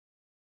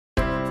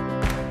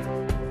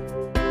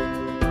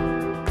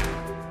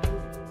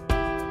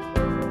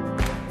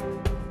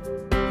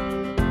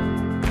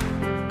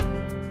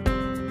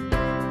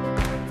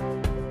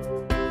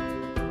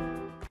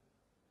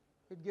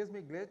gives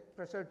me great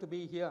pleasure to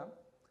be here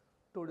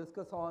to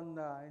discuss on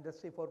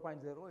Industry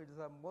 4.0. It is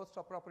the most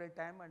appropriate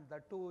time, and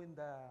that too in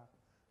the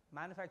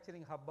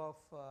manufacturing hub of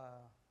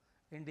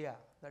India,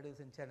 that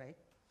is in Chennai.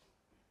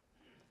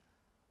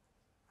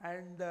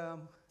 And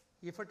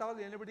if at all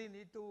anybody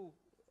need to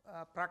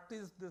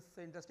practice this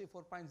Industry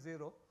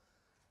 4.0,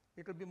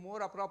 it will be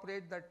more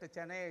appropriate that the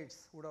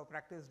Chennaites would have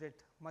practiced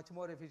it much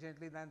more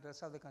efficiently than the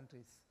rest of the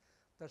countries.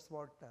 That is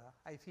what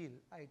I feel.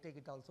 I take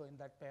it also in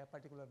that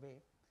particular way.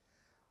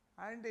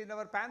 And in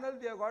our panel,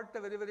 we have got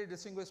very, very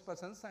distinguished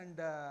persons and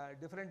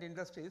different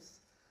industries.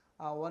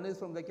 One is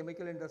from the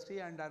chemical industry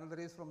and another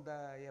is from the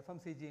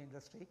FMCG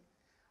industry.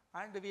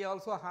 And we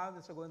also have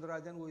Mr.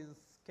 Govindarajan, who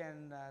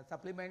can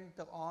supplement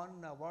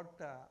on what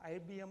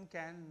IBM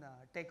can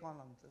take on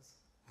this.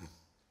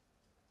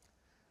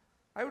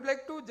 I would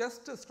like to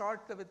just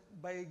start with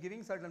by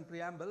giving certain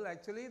preamble.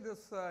 Actually,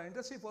 this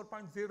Industry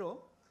 4.0,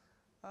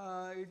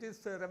 it is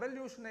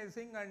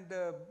revolutionizing and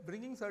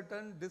bringing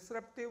certain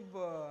disruptive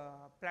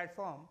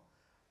platform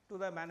to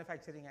the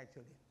manufacturing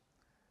actually.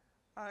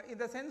 In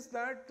the sense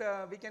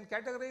that we can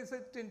categorize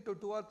it into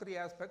 2 or 3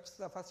 aspects.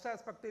 The first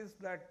aspect is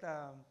that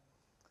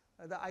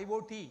the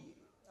IoT,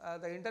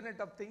 the Internet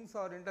of Things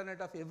or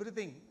Internet of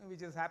Everything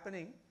which is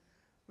happening,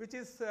 which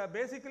is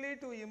basically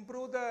to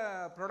improve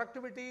the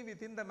productivity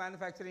within the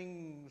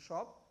manufacturing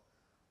shop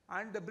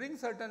and bring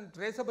certain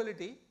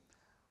traceability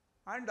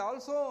and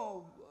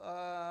also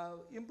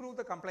improve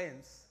the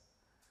compliance.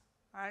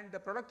 And the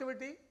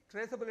productivity,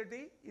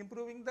 traceability,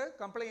 improving the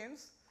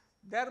compliance,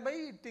 thereby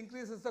it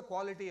increases the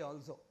quality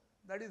also.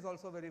 That is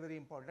also very, very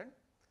important.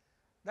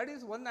 That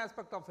is one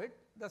aspect of it.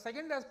 The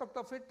second aspect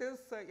of it is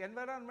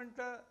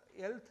environmental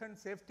health and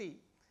safety,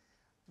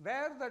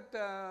 where that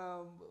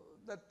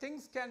the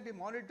things can be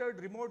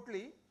monitored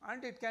remotely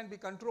and it can be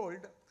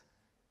controlled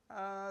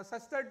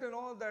such that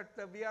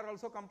that we are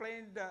also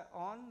compliant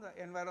on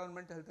the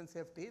environment, health and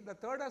safety. The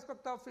third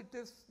aspect of it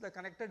is the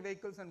connected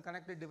vehicles and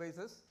connected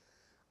devices,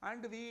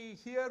 and we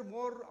hear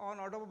more on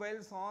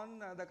automobiles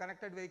on the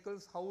connected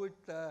vehicles, how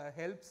it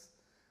helps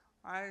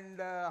and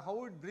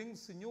how it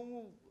brings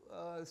new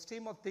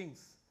stream of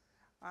things,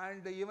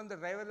 and even the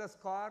driverless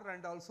car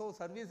and also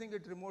servicing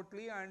it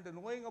remotely and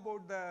knowing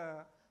about the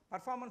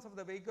performance of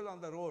the vehicle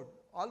on the road.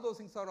 All those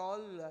things are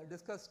all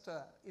discussed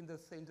in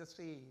this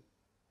Industry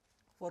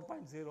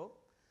 4.0.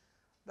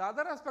 The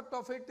other aspect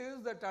of it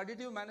is that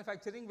additive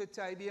manufacturing, which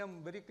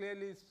IBM very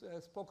clearly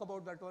spoke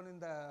about that one in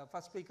the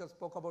first speaker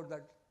spoke about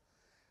that.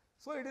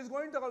 So, it is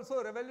going to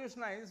also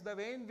revolutionize the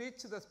way in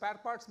which the spare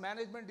parts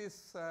management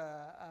is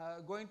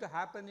going to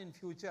happen in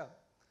future.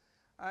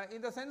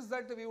 In the sense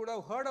that we would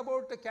have heard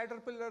about the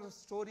Caterpillar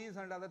stories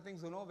and other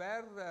things,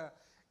 where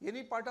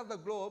any part of the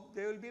globe,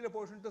 they will be in a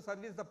position to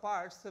service the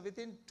parts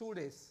within 2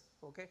 days.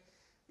 Okay.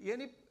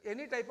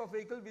 Any type of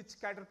vehicle which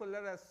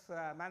Caterpillar has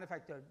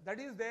manufactured, that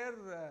is their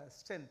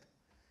strength.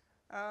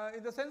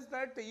 In the sense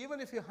that even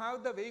if you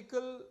have the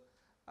vehicle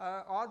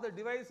or the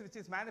device which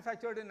is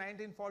manufactured in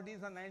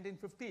 1940s and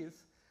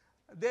 1950s,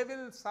 they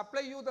will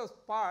supply you the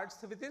parts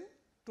within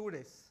 2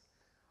 days.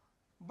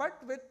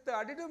 But with the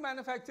additive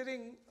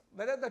manufacturing,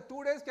 whether the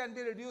 2 days can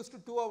be reduced to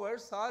 2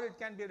 hours or it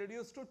can be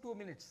reduced to 2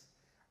 minutes.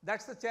 That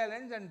is the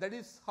challenge, and that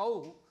is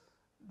how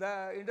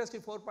the Industry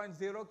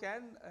 4.0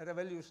 can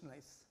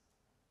revolutionize.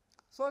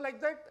 So,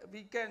 like that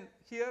we can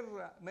hear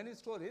many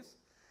stories,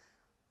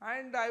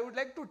 and I would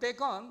like to take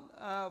on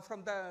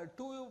from the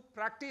 2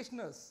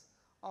 practitioners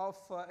of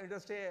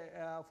Industry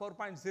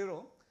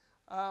 4.0,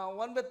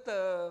 one with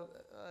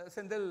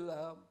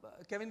Senthil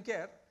Kevin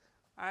Kerr,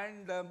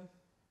 and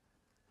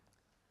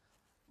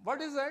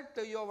what is that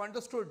you have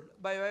understood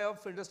by way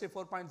of Industry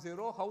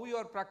 4.0, how you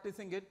are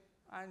practicing it,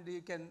 and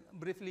you can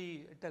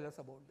briefly tell us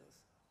about this.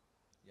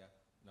 Yeah,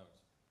 now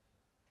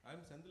I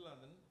am Senthil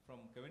from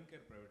Kevin Kerr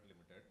Private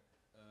Limited.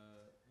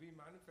 We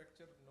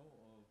manufacture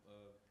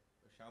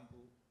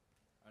shampoo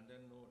and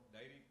then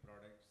dairy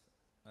products,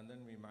 and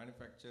then we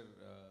manufacture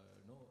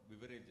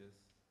beverages.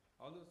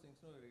 All those things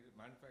we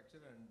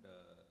manufacture and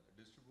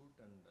distribute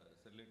and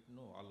sell it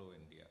all over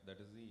India. That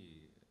is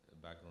the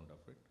background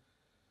of it.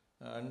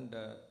 And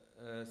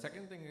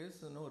second thing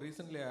is,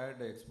 recently I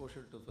had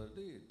exposure to for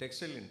the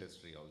textile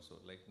industry also,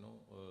 like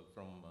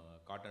from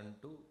cotton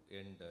to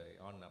end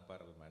on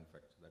apparel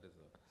manufacture. That is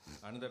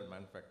another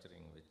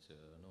manufacturing which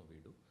we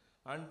do.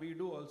 And we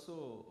do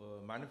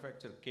also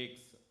manufacture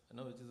cakes,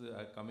 which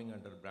is coming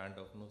under brand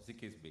of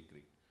Zikki's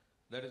Bakery.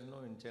 That is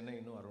in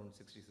Chennai, around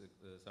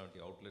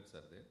 60-70 outlets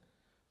are there.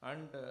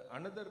 And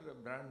another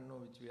brand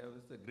which we have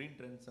is the Green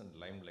Trends and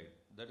Limelight.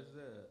 That is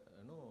a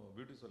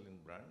beauty salon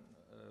brand.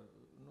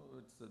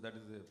 That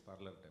is a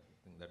parlor type of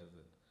thing. That is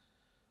it.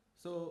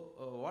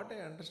 So what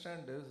I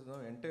understand is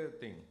entire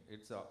thing.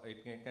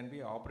 It can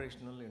be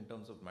operational in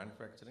terms of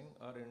manufacturing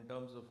or in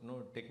terms of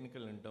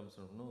technical in terms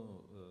of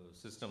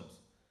systems.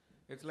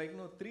 It's like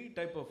 3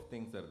 type of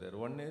things are there.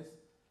 One is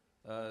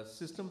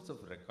systems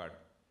of record.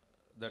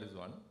 That is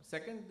one.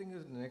 Second thing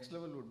is next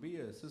level would be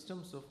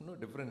systems of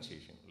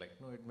differentiation. Like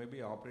it may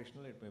be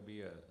operational, it may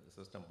be a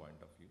system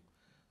point of view.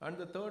 And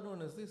the third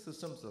one is the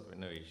systems of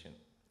innovation.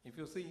 If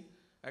you see,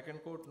 I can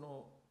quote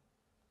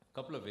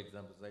couple of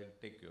examples. I'll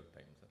take your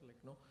time, sir.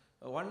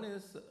 Like one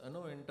is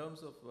in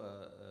terms of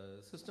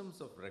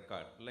systems of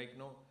record,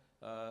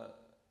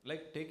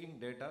 like taking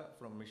data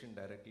from machine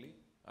directly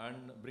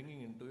and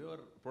bringing into your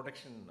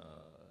production,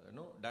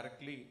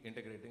 directly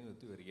integrating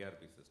with your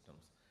ERP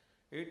systems.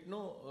 It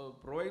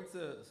provides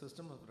a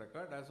system of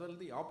record as well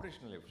the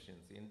operational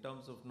efficiency in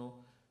terms of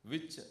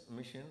which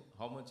machine,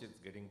 how much it's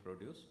getting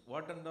produced,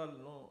 what and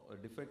all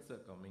defects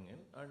are coming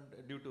in, and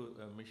due to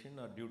machine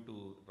or due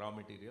to raw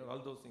material, all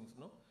those things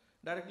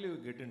directly we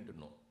get into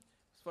know.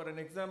 So for an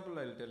example,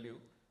 I'll tell you,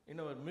 in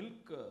our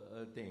milk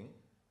thing,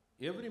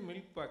 every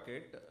milk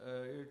packet,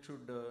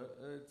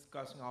 it's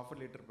costing half a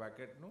liter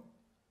packet,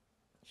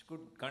 it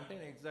could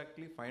contain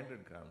exactly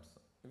 500 grams.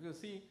 If you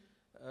see,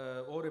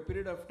 over a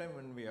period of time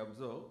when we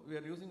observe, we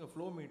are using a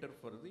flow meter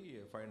for the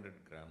 500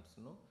 grams,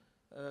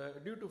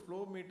 due to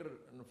flow meter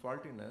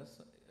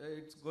faultiness,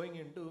 it's going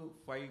into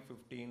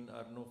 515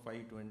 or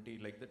 520,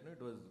 like that,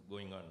 it was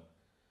going on.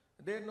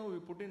 There we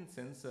put in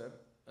sensor,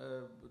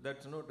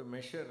 that's to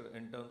measure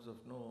in terms of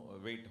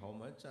weight how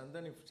much, and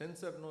then if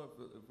sensor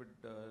if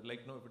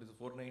it is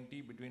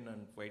 490 between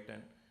and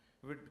 510,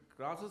 if it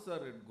crosses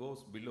or it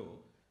goes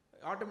below,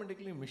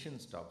 automatically machine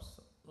stops.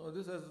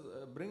 This has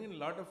bring in a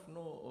lot of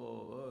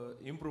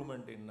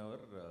improvement in our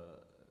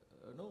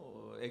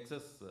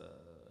excess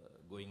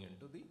going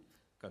into the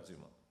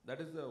consumer.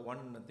 That is the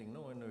one thing,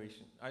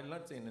 innovation. I will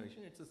not say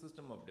innovation, it's a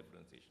system of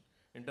differentiation.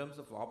 In terms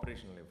of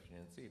operational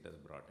efficiency, it has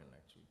brought in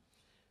actually.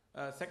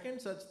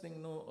 Second such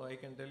thing, I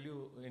can tell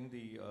you in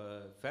the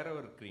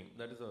Forever Cream,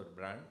 that is our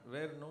brand,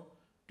 where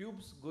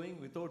tubes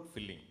going without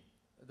filling.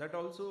 That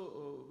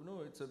also,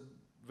 it's a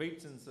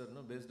weight sensor,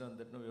 based on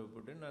that we have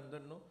put in, and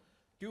then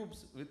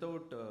tubes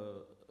without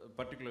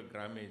particular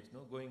grammage,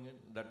 going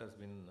in, that has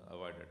been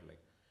avoided.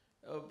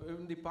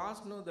 In the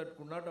past, that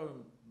could not have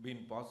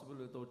been possible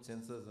without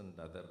sensors and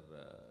other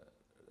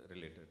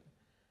related.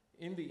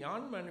 In the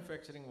yarn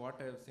manufacturing,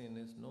 what I have seen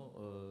is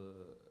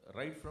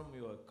right from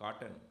your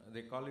cotton,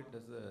 they call it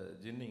as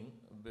a ginning,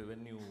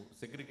 when you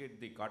segregate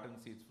the cotton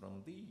seeds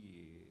from the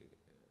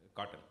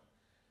cotton,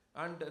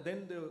 and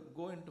then they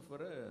go into for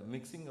a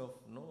mixing of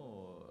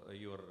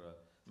your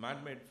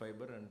man-made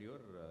fiber and your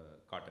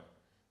cotton.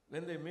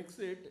 When they mix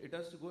it, it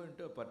has to go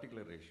into a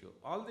particular ratio.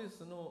 All this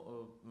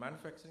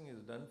manufacturing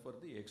is done for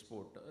the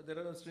export. There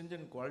are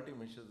stringent quality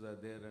measures are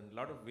there, and a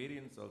lot of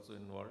variants also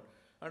involved.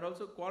 And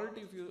also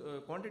quality,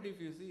 quantity if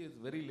you see is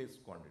very less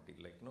quantity.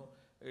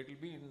 It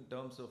will be in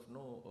terms of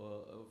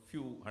a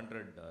few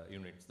hundred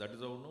units. That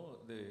is how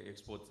the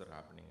exports are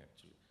happening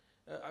actually,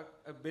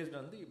 based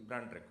on the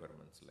brand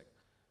requirements.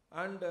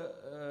 And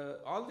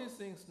all these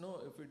things,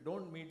 if we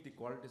don't meet the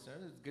quality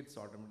standards, it gets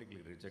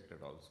automatically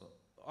rejected also.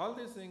 All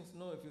these things,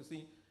 if you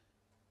see,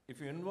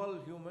 if you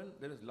involve human,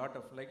 there is a lot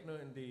of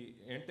in the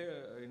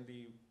entire in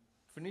the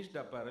finished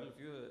apparel.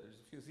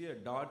 If you see a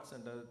dots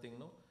and other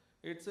thing,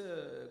 it's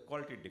a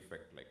quality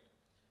defect.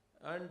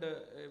 And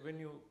when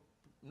you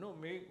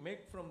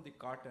make from the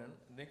cotton,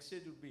 next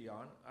stage would be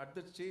yarn. At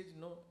that stage,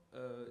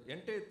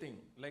 entire thing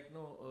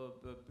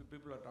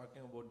people are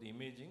talking about the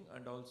imaging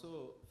and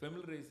also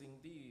familiarizing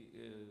the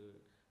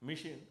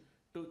machine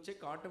to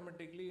check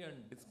automatically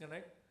and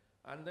disconnect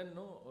and then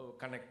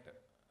connect.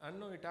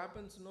 And it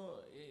happens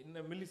in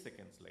a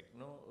milliseconds.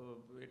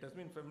 It has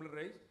been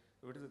familiarized.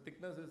 If it is a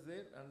thickness is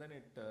there, and then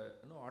it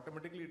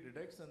automatically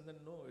detects, and then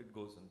it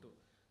goes into.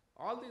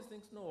 All these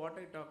things, what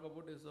I talk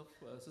about is of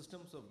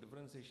systems of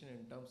differentiation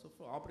in terms of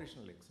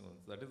operational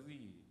excellence. That is the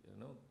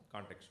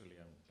contextually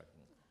I'm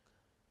talking.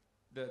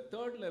 The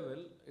third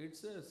level,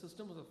 it's a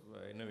systems of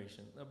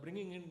innovation,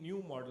 bringing in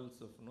new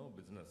models of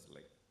business.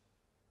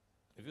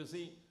 If you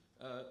see,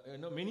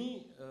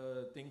 many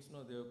things,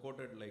 they are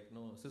quoted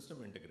system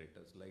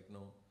integrators,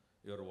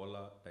 your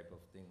Ola type of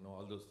thing,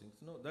 all those things.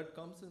 That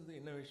comes in the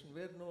innovation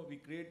where we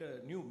create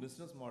new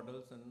business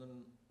models, and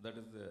then that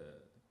is the.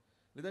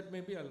 With that,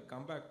 maybe I'll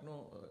come back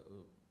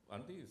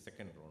on the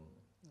second round.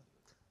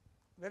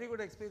 Very good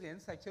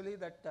experience. Actually,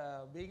 that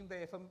being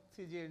the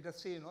FMCG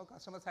industry,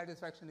 customer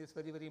satisfaction is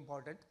very, very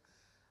important.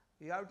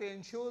 You have to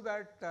ensure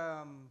that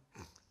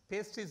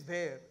taste is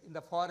there in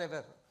the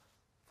forever,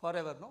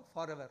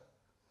 forever.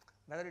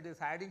 Whether it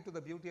is adding to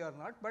the beauty or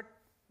not, but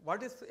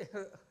what is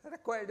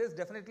required is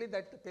definitely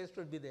that the taste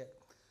should be there.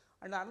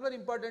 And another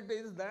important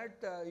is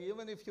that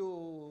even if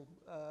you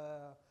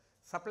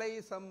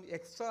supply some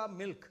extra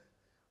milk,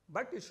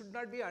 but it should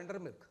not be under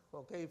milk.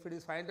 Okay, if it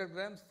is 500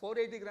 grams,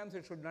 480 grams,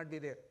 it should not be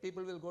there.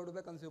 People will go to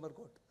the consumer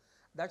court.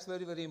 That's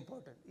very, very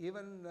important.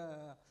 Even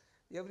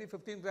every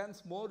 15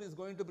 grams more is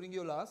going to bring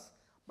you loss,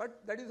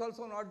 but that is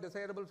also not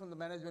desirable from the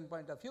management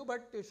point of view,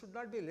 but it should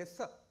not be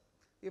lesser.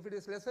 If it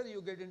is lesser,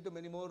 you get into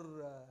many more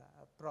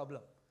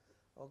problem.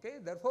 Okay,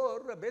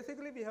 therefore,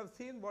 basically we have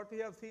seen, what we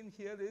have seen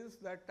here is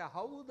that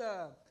how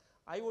the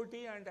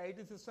IoT and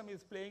IT system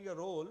is playing a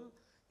role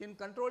in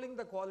controlling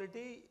the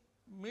quality,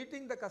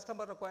 meeting the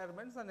customer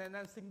requirements and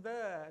enhancing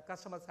the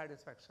customer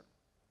satisfaction.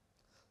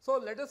 So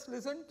let us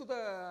listen to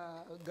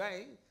the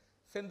guy,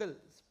 Sendil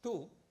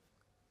too.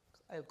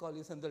 I'll call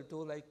you Sendil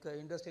too, like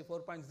Industry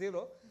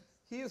 4.0.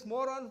 He is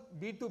more on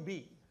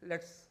B2B.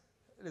 Let's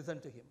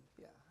listen to him.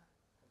 Yeah.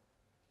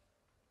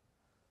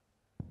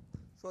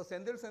 So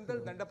Sendil,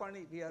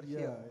 Dandapani, we are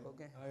here.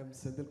 Okay. I am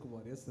Sendil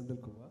Kumar. Yes, Sendil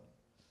Kumar.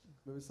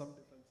 Maybe some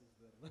difference is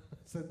there.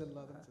 Sendil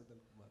Nadan, Sendil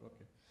Kumar.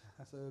 Okay.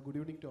 So good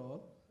evening to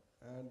all.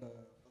 And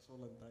first of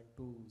all, I'm thankful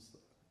to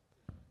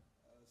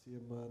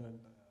CMR and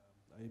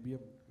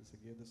IBM because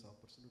they gave this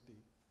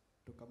opportunity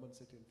to come and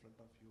sit in front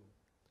of you.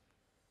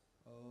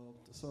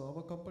 So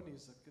our company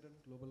is Kiran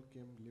Global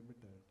Chem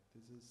Limited.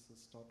 This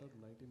is started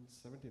in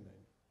 1979.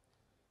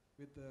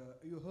 With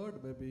you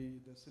heard maybe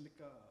the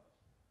silica.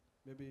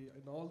 Maybe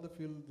in all the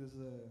field there's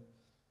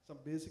some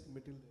basic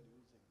material they're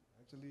using.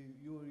 Actually,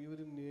 you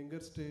were in younger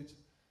stage.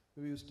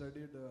 Maybe you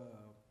studied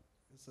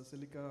it's a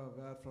silica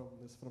where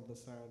from the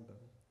sand.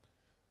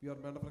 We are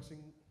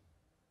manufacturing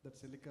that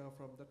silica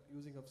from that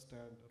using of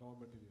sand raw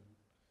material.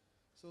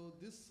 So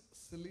this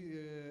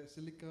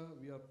silica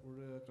we are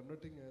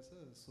converting as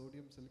a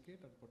sodium silicate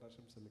and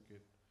potassium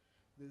silicate.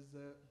 This is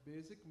a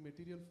basic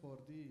material for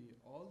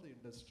all the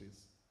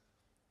industries.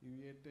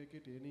 You take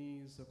it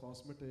any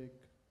cosmetic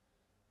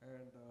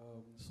and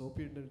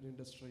soapy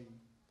industry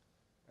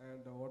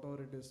and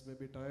whatever it is,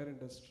 maybe tire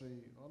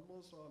industry,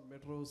 almost all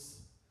metros.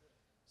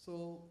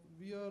 So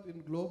we are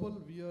in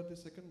global, we are the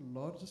second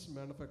largest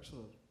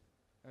manufacturer,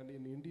 and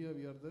in India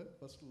we are the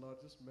first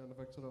largest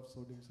manufacturer of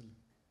sodium silicate.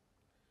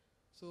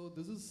 So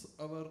this is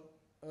our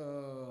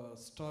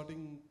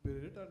starting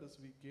period, and as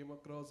we came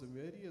across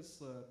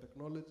various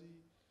technology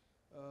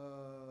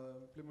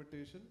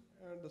implementation,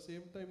 and at the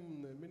same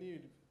time many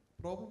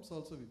problems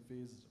also we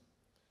faced.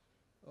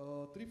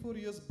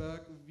 3-4 years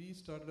back, we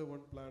started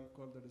one plant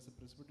called that is a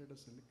precipitated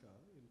silica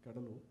in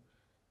Kadalur.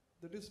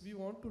 That is, we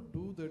want to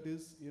do that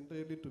is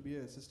entirely to be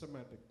a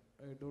systematic.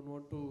 I don't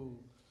want to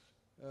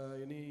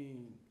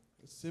any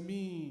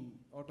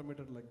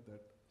semi-automated like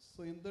that.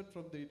 So in that,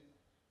 from the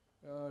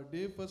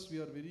day first, we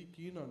are very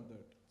keen on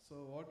that. So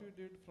what we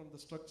did from the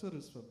structure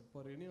is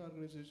for any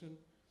organization,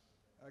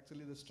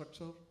 actually the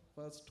structure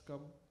first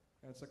come,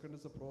 and second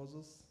is the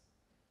process,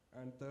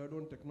 and third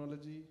one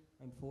technology,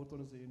 and fourth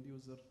one is the end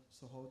user.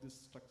 So how this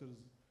structure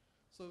is.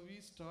 So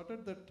we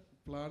started that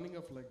planning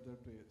of like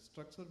that way.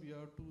 Structure we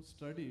have to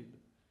study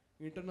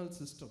internal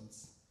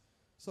systems.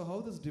 So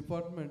how this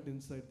department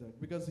inside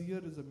that, because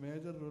here is a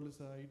major role is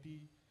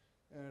IT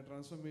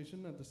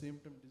transformation, at the same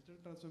time digital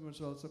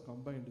transformation also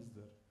combined is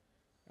there.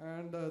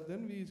 And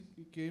then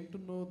we came to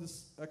know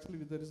this,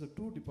 actually there is a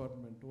two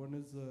department. One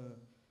is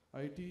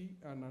IT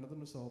and another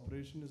is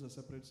operation is a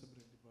separate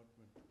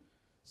department.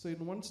 So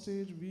in one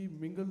stage, we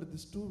mingled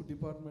these two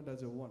departments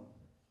as a one.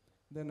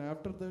 Then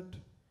after that,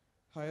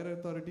 higher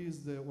authority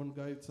is the one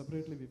guy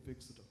separately we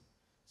fixed.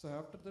 So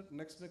after that,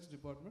 next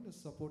department is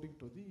supporting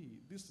to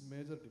this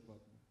major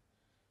department.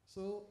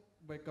 So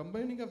by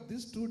combining of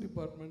these two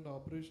departments,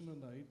 operation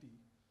and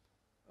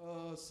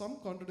IT, some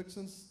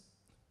contradictions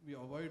we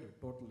avoided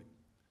totally.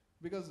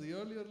 Because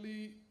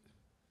earlierly,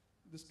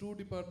 these two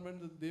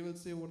departments, they will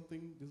say one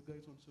thing, this guy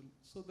is one.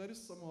 So there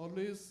is some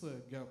always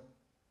gap.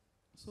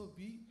 So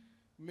we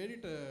made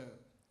it a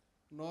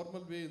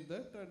normal way in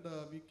that,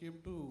 and we came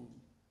to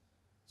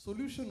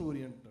solution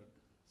oriented.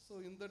 So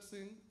in that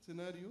same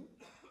scenario,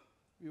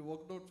 we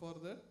worked out for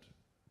that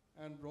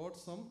and brought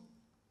some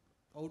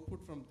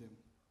output from them.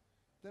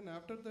 Then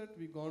after that,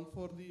 we gone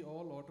for the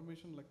all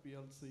automation like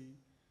PLC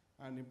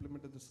and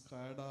implemented the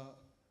SCADA.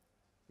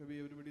 Maybe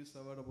everybody is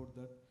aware about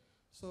that.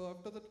 So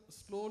after that,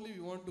 slowly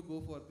we want to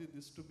go for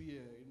this to be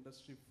a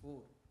Industry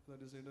 4,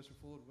 that is Industry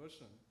 4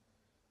 version.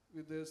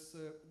 With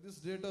this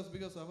data,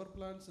 because our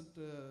plants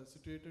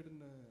situated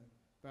in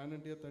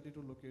pan-India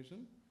 32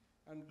 location,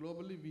 and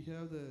globally we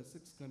have the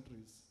 6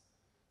 countries.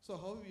 So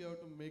how we have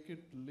to make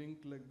it link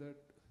like that?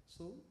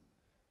 So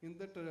in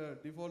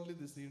that defaultly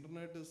this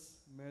internet is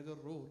major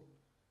role.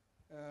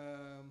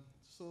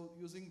 So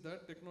using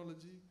that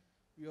technology,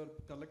 we are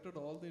collected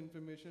all the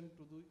information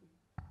to the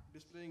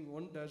displaying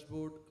one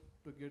dashboard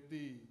to get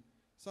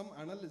some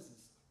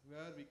analysis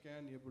where we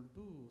can able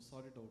to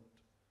sort it out.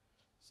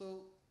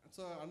 So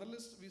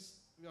analyst,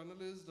 we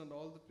analyzed, and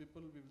all the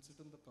people, we will sit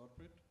in the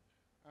corporate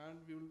and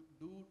we will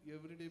do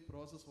everyday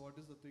process, what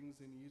is the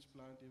things in each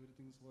plant,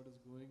 everything is what is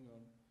going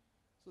on.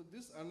 So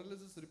this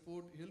analysis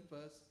report help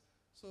us,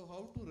 so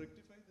how to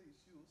rectify the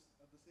issues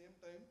at the same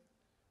time.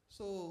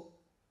 So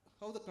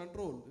how the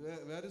control,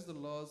 where is the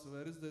loss,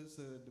 where is this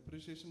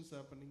depreciations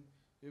happening,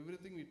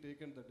 everything we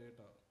take in the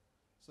data.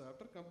 So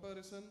after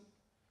comparison,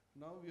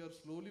 now we are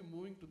slowly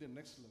moving to the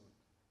next level.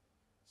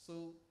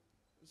 So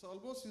it's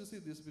almost, you see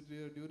this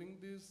during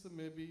this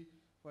maybe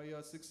 5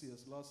 or 6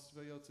 years, last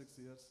 5 or 6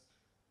 years,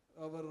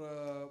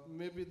 our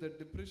maybe the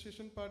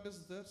depreciation part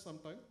is there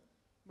sometime,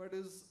 but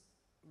is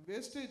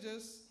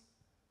wastages,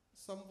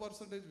 some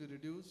percentage we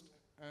reduced,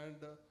 and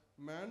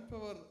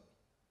manpower,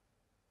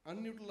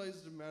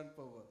 unutilized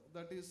manpower,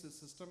 that is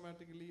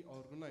systematically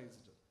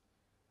organized.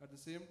 At the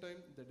same time,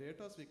 the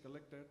data we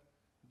collected,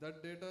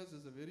 that data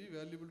is very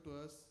valuable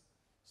to us.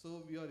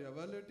 So we are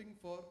evaluating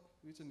for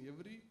each and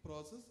every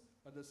process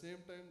At the same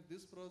time,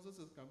 this process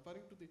is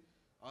comparing to the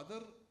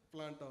other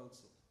plant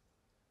also.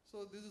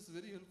 So this is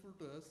very helpful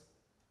to us.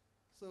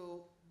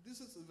 So this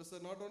is so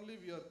not only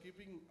we are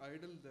keeping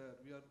idle there,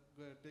 we are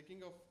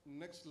taking off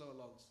next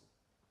level also.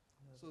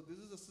 So this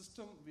is a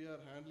system we are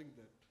handling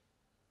that.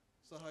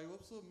 So I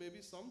hope so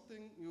maybe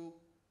something you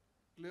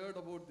cleared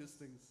about these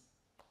things.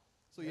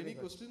 So Very any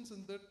good. questions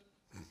in that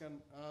you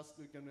can ask,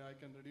 I can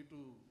ready to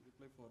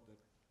reply for that.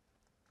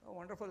 Oh,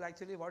 wonderful.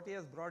 Actually, what he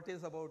has brought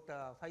is about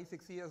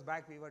 5-6 years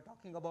back, we were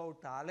talking about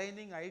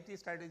aligning IT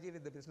strategy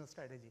with the business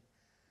strategy.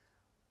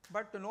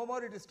 But no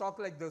more it is talk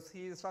like this.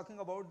 He is talking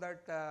about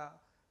that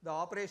the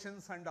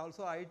operations and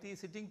also IT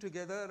sitting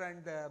together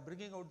and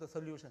bringing out the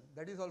solution.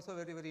 That is also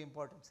very, very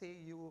important. See,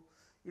 you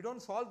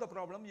don't solve the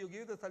problem, you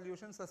give the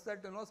solution such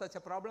that such a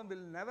problem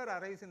will never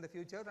arise in the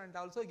future, and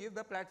also give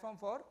the platform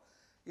for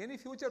any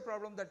future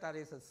problem that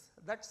arises.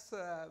 That's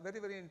very,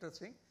 very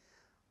interesting.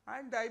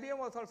 And IBM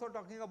was also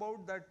talking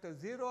about that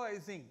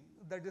zeroizing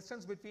the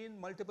distance between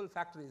multiple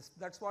factories.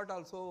 That's what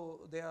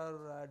also they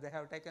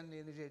have taken the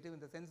initiative, in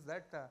the sense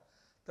that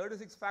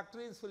 36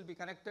 factories will be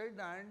connected,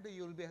 and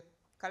you will be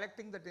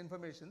collecting that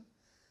information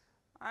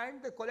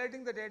and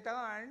collating the data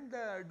and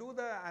do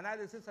the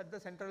analysis at the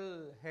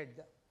central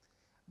head.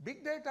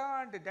 Big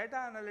data and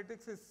data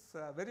analytics is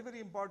very, very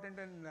important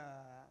in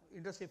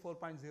Industry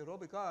 4.0,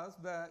 because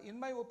in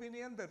my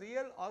opinion, the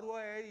real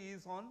ROI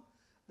is on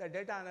the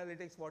data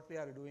analytics, what we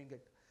are doing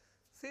it.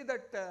 See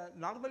that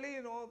normally,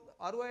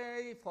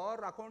 ROI for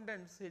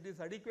accountants, it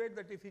is adequate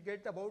that if you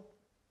get about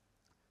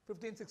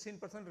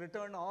 15-16%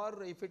 return,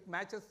 or if it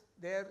matches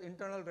their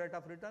internal rate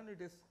of return,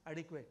 it is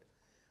adequate.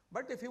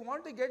 But if you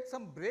want to get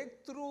some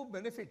breakthrough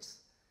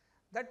benefits,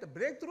 that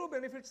breakthrough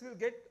benefits will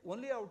get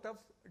only out of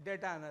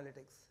data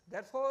analytics.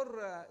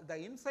 Therefore, the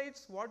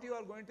insights what you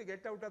are going to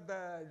get out of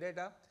the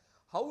data,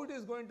 how it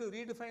is going to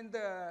redefine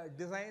the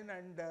design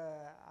and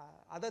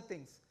other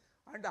things,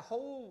 and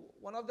how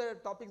one of the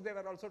topics they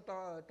were also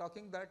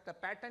talking that the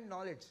patent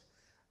knowledge,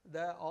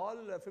 the all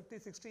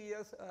 50-60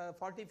 years,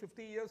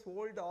 40-50 years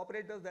old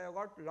operators, they have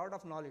got a lot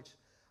of knowledge.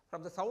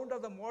 From the sound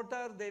of the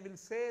motor, they will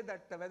say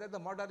that whether the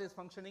motor is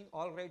functioning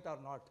all right or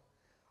not.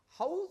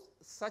 How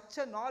such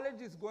a knowledge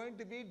is going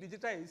to be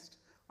digitized,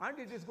 and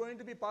it is going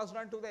to be passed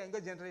on to the younger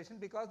generation,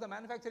 because the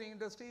manufacturing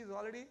industry is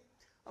already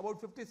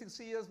about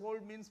 50-60 years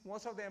old, means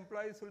most of the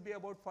employees will be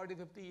about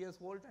 40-50 years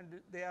old, and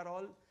they are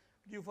all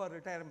due for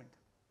retirement.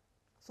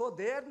 So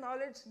their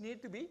knowledge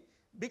need to be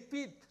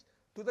bequeathed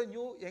to the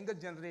new younger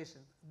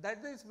generation.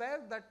 That is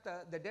where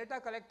the data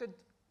collected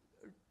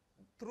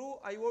through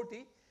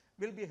IoT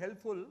will be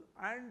helpful,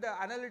 and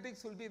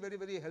analytics will be very,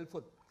 very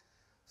helpful.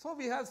 So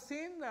we have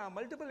seen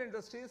multiple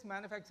industries,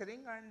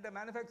 manufacturing, and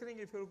manufacturing,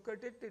 if you look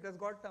at it, it has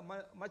got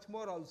much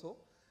more also,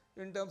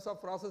 in terms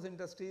of process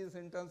industries,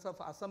 in terms of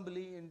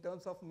assembly, in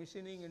terms of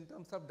machining, in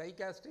terms of die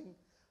casting,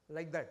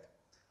 like that.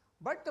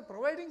 But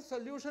providing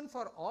solution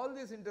for all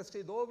this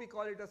industry, though we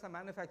call it as a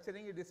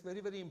manufacturing, it is very,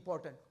 very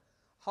important.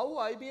 How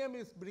IBM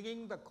is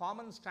bringing the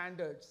common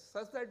standards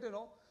such that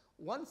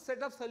one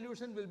set of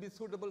solution will be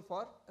suitable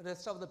for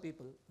rest of the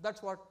people.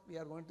 That's what we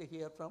are going to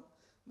hear from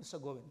Mr.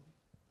 Govind.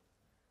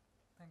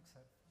 Thanks,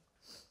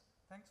 sir.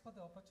 Thanks for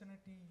the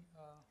opportunity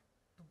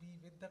to be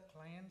with the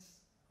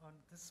clients on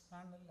this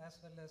panel, as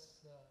well as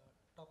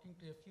talking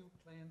to a few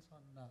clients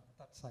on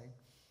that side.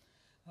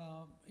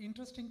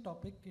 Interesting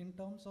topic in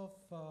terms of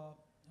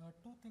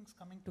two things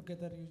coming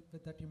together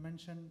that you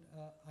mentioned,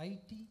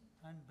 IT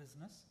and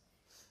business,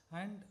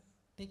 and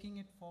taking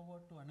it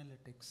forward to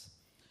analytics.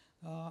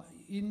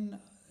 In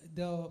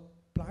the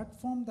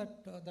platform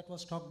that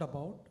was talked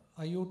about,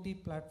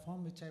 IoT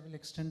platform, which I will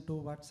extend to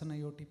Watson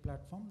IoT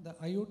platform. The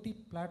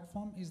IoT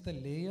platform is the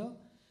layer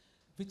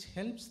which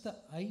helps the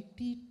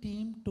IT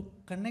team to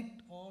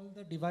connect all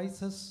the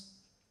devices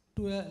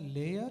to a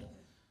layer,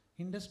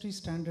 industry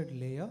standard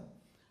layer.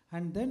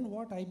 And then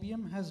what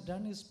IBM has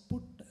done is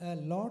put a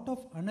lot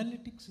of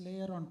analytics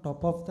layer on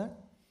top of that,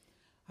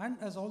 and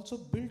has also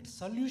built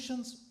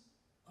solutions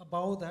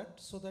above that,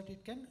 so that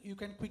you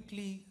can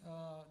quickly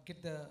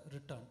get the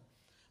return.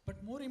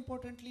 But more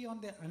importantly, on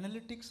the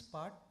analytics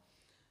part,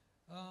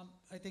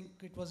 I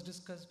think it was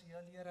discussed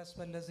earlier, as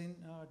well as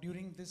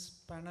during this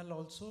panel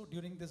also,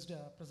 during this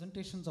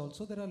presentations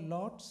also, there are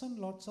lots and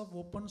lots of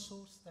open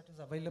source that is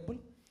available,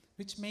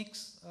 which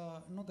makes,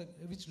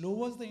 which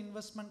lowers the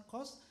investment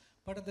cost,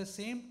 but at the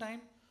same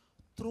time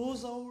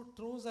throws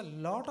a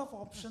lot of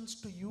options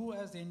to you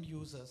as end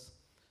users.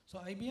 So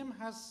IBM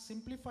has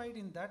simplified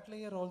in that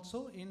layer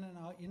also. In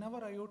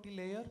our IoT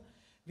layer,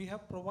 we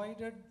have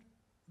provided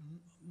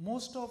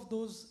most of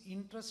those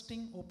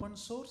interesting open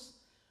source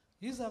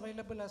is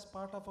available as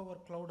part of our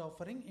cloud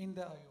offering in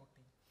the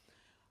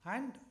IoT.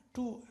 And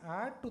to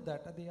add to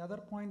that, the other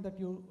point that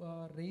you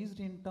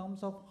raised in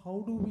terms of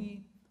how do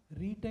we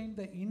retain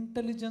the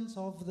intelligence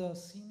of the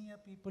senior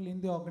people in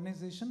the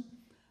organization,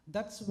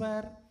 that's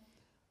where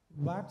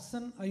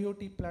Watson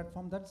IoT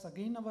platform, that's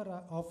again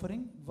our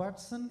offering.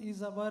 Watson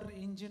is our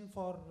engine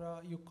for,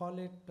 you call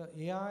it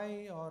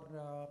AI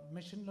or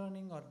machine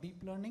learning or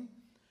deep learning.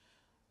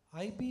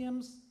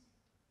 IBM's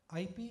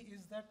IP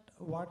is that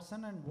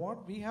Watson, and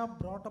what we have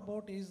brought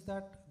about is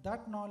that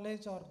that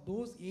knowledge or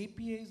those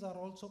APIs are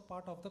also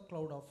part of the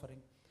cloud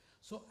offering.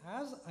 So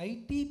as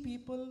IT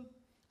people,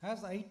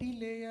 as IT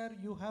layer,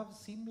 you have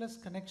seamless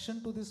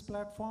connection to this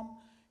platform.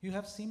 You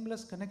have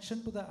seamless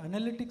connection to the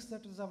analytics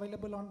that is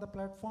available on the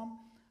platform.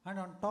 And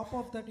on top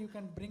of that, you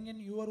can bring in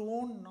your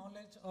own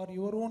knowledge or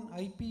your own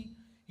IP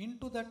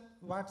into that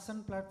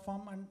Watson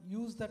platform and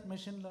use that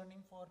machine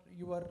learning for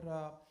your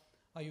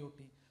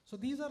IoT. So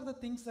these are the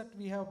things that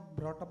we have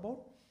brought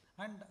about.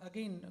 And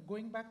again,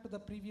 going back to the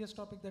previous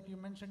topic that you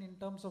mentioned in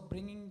terms of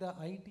bringing the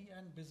IT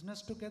and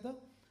business together,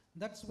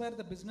 that's where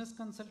the business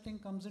consulting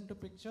comes into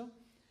picture.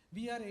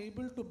 We are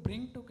able to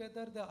bring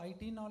together the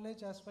IT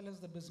knowledge as well as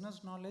the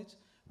business knowledge.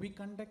 We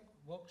conduct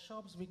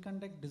workshops, we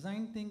conduct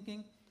design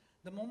thinking.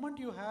 The moment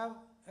you have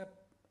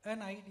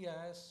an idea,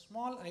 a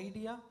small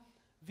idea,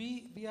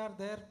 we are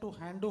there to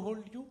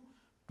handhold you,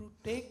 to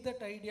take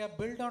that idea,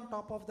 build on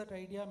top of that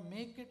idea,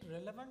 make it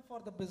relevant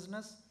for the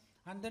business,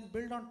 and then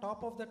build on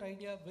top of that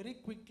idea very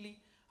quickly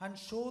and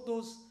show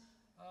those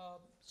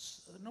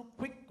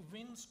quick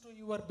wins to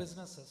your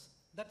businesses.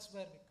 That's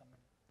where we come in.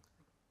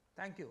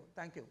 Thank you,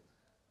 thank you.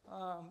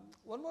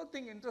 One more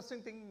thing,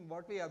 interesting thing,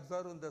 what we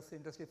observe in this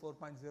Industry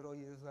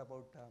 4.0 is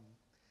about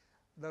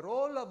the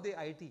role of the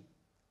IT.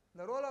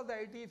 The role of the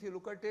IT, if you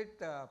look at it,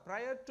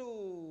 prior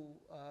to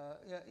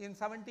in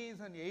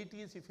 70s and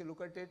 80s, if you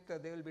look at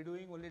it, they will be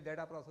doing only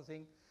data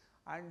processing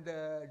and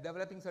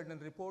developing certain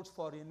reports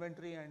for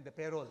inventory and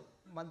payroll,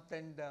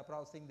 month-end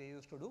processing they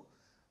used to do.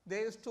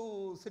 They used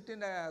to sit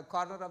in a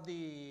corner of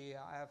the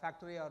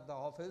factory or the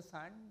office,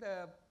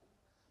 and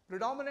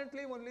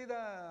predominantly only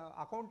the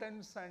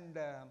accountants and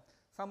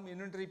some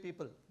inventory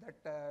people,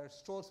 that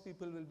stores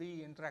people will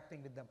be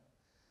interacting with them.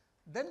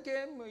 Then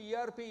came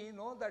ERP, you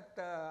know, that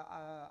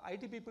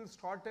IT people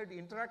started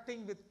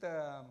interacting with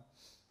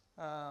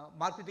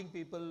marketing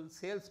people,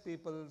 sales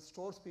people,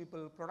 stores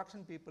people,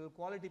 production people,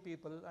 quality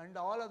people, and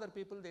all other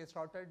people. They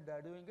started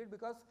doing it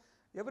because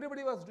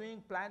everybody was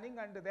doing planning,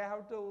 and they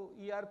have to,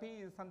 ERP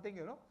is something,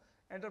 you know,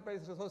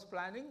 enterprise resource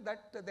planning,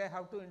 that they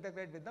have to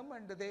integrate with them,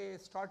 and they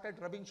started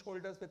rubbing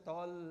shoulders with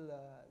all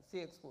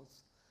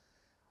CXOs.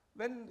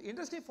 When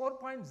Industry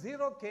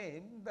 4.0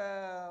 came,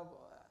 the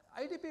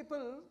IT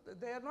people,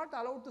 they are not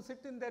allowed to sit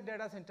in their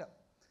data center.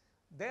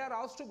 They are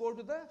asked to go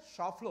to the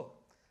shop floor.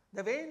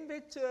 The way in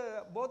which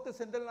both the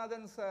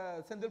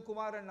Senthil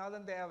Kumar and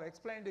Nathan, they have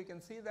explained, you can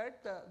see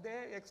that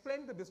they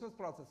explained the business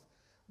process,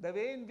 the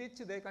way in which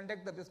they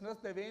conduct the business,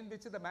 the way in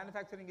which the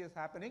manufacturing is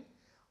happening,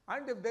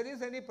 and if there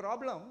is any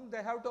problem,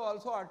 they have to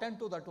also attend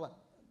to that one.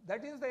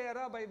 That is the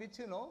era by which,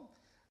 you know,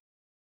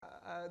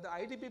 the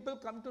IT people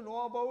come to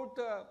know about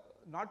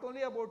not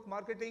only about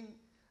marketing,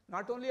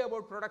 not only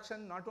about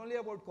production, not only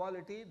about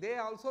quality, they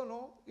also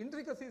know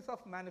intricacies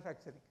of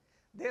manufacturing.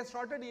 They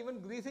started even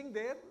greasing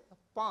their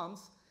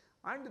palms,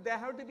 and they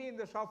have to be in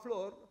the shop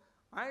floor,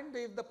 and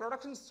if the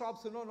production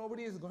stops, you know,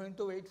 nobody is going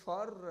to wait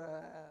for,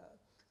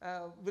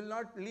 will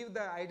not leave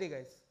the IT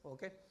guys,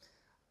 okay.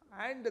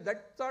 And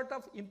that sort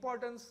of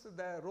importance,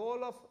 the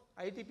role of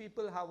IT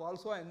people have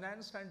also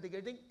enhanced and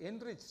getting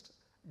enriched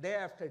day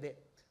after day.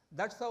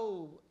 That's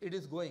how it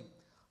is going.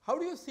 How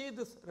do you see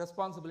this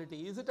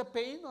responsibility? Is it a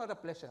pain or a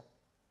pleasure?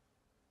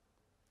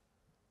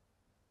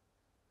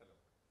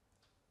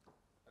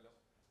 Hello.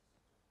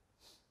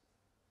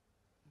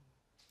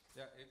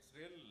 Yeah, it's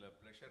real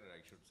pleasure,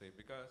 I should say,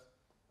 because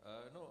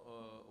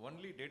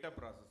only data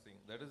processing,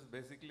 that is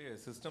basically a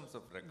systems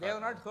of record. They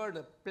have not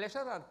heard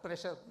pleasure or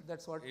pressure,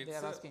 that's what they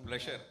are asking. It's a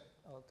pleasure.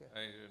 Okay.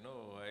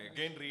 I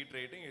again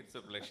reiterating, it's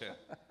a pleasure.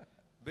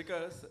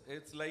 Because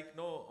it's like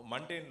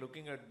mundane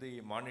looking at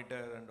the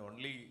monitor and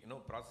only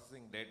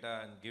processing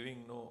data and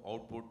giving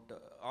output,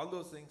 all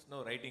those things,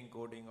 writing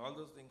coding, all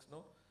those things,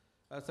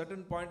 a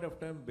certain point of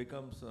time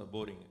becomes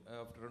boring.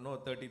 After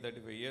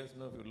 30-35 years,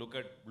 if you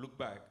look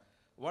back,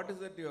 what is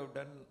that you have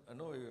done?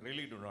 You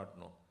really do not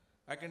know.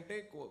 I can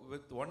take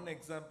with one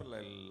example.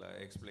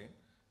 I'll explain.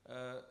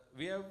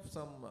 We have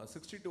some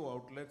 62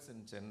 outlets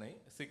in Chennai,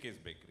 CK's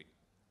Bakery.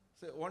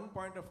 So one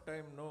point of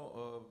time,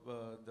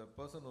 the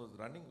person who was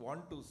running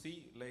want to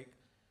see, like,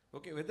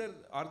 okay, whether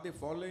are they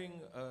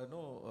following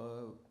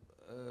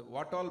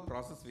what all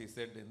process we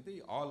said in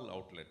the all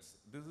outlets.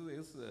 This is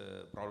his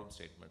problem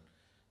statement.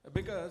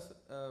 Because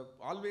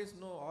always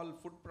all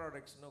food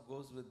products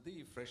goes with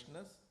the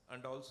freshness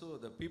and also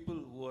the people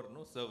who are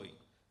serving.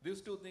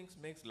 These two things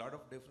makes a lot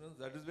of difference.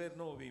 That is where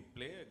we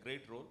play a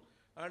great role,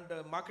 and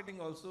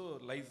marketing also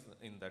lies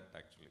in that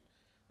actually.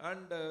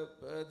 And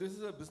this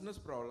is a business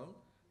problem.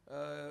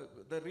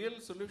 The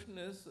real solution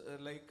is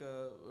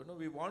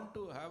we want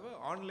to have an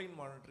online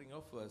monitoring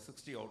of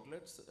 60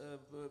 outlets.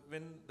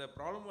 When the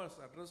problem was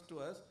addressed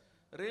to us,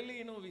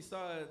 really we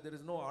saw there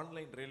is no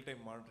online real-time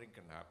monitoring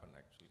can happen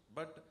actually.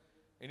 But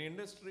in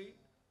industry,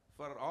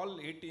 for all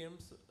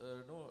ATMs,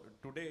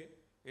 today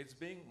it's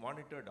being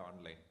monitored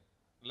online.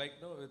 Like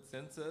with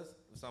sensors,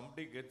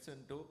 somebody gets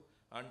into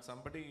and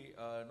somebody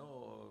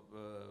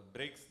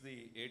breaks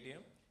the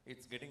ATM,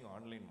 it's getting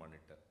online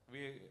monitor.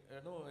 We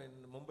know in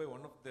Mumbai,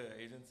 one of the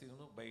agencies,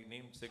 by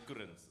name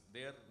Securance,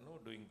 they are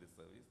doing this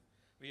service.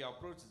 We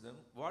approached them.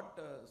 What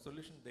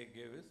solution they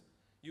gave is,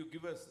 you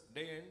give us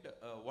day end,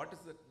 what is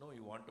that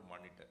you want to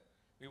monitor.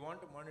 We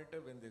want to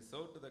monitor when they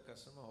serve to the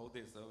customer, how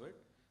they serve it.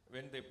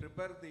 When they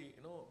prepare the,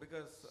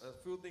 because a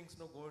few things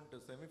go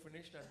into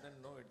semi-finished and then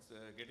it's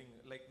getting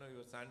like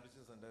your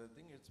sandwiches and other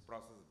thing, it's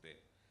processed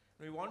there.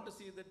 We want to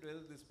see that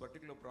whether this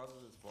particular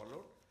process is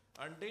followed,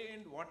 and day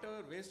end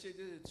whatever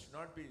wastages, it should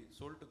not be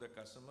sold to the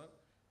customer.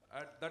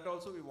 That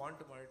also we want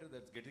to monitor,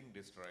 that's getting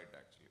destroyed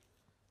actually.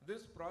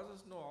 This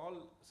process,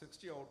 all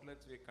 60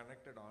 outlets we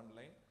connected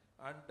online,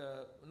 and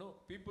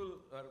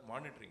people are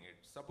monitoring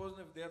it. Suppose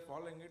if they are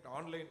following it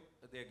online,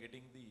 they are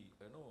getting the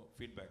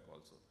feedback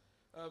also.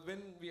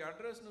 When we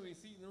address, we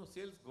see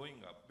sales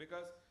going up,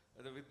 because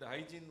with the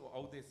hygiene,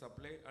 how they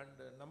supply, and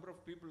number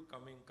of people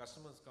coming,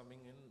 customers coming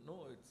in,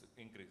 it's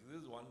increased.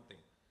 This is one thing.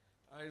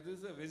 This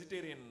is a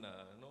vegetarian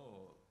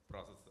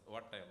process,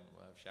 what I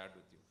have shared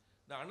with you.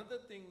 The another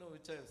thing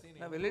which I have seen.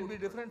 Now, will it be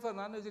different for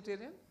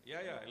non-vegetarian?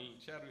 Yeah,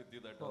 I'll share with you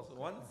that also.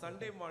 One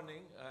Sunday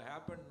morning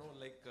happened,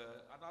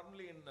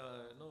 normally in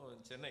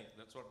Chennai,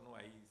 that's what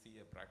I see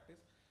a practice.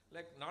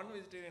 Like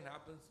non-vegetarian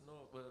happens,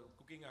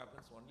 cooking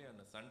happens only on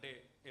a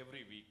Sunday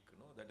every week,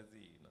 that is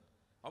the,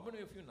 How many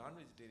of you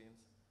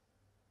non-vegetarians?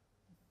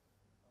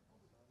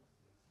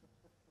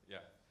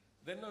 Yeah.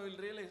 Then I will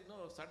realize,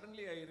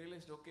 suddenly I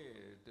realized,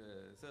 okay,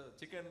 so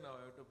chicken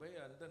I have to buy,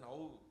 and then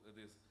how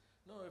this.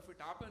 If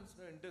it happens,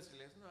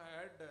 industrialized,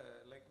 I had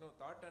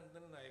thought, and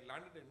then I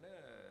landed in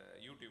a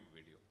YouTube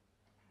video.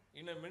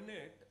 In a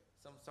minute,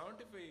 some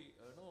 75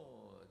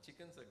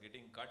 chickens are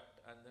getting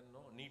cut and then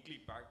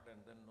neatly packed,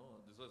 and then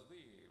this was the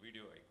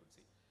video I could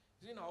see.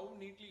 See how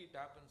neatly it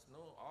happens,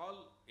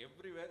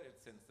 everywhere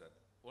it's sensor.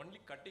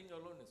 Only cutting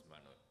alone is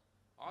manual.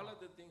 All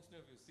other things,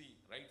 if you see,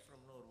 right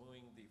from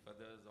removing the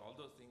feathers, all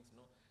those things,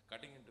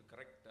 cutting into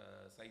correct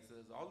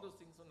sizes, all those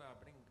things are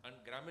happening, and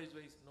grammage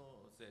wise,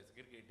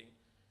 segregating,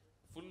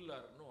 full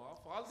or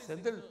off, all these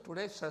Sendil, things.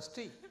 today's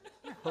Shashti.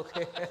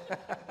 Okay.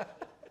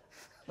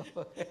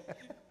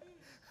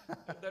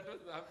 That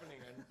was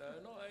happening, and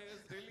I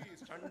was really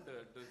stunned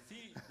to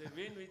see the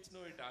way in which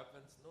it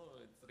happens.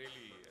 It's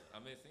really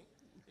amazing.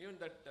 Even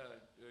that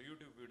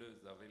YouTube video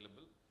is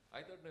available.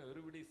 I thought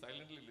everybody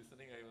silently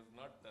listening. I was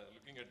not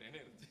looking at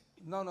energy.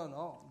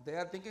 No. They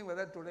are thinking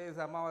whether today is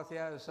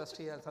Amavasya,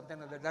 Shashti, or something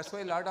like that. That's why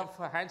a lot of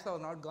hands have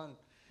not gone.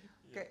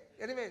 Okay.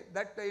 Anyway,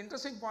 that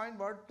interesting point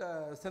what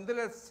Sendil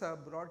has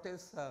brought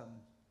is,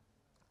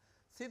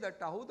 see that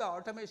how the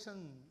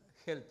automation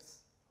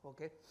helps.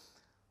 Okay.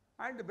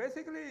 And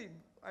basically,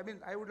 I mean,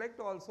 I would like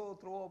to also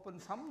throw open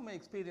some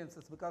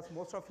experiences, because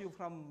most of you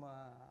from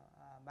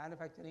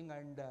manufacturing,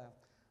 and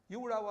you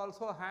would have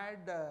also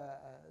had a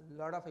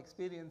lot of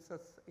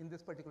experiences in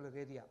this particular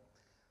area.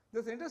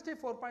 This Industry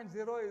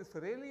 4.0 is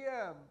really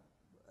a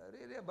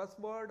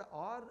buzzword,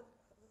 or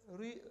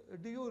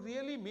do you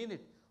really mean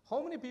it?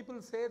 How many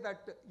people say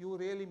that you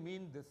really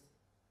mean this?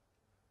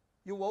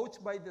 You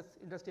vouch by this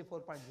Industry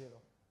 4.0.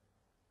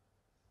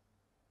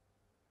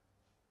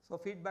 So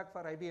feedback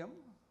for IBM.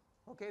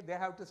 Okay, they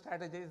have to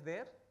strategize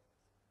there.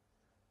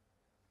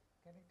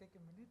 Can I take a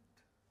minute?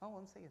 Oh,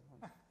 one second.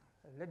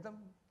 Let them.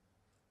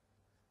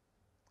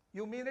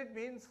 You mean it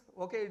means,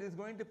 okay, it is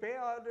going to pay,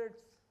 or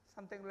it's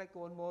something like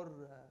one more.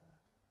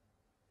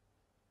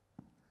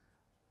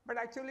 But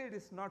actually it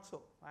is not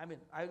so. I mean,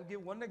 I will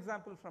give one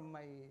example from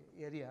my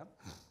area.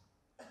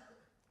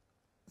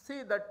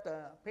 See that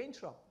paint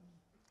shop,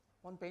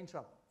 one paint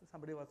shop,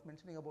 somebody was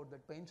mentioning about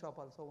that paint shop,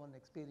 also one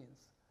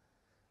experience.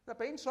 The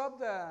paint shop,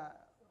 the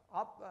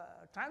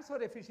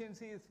transfer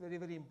efficiency is very,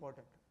 very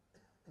important,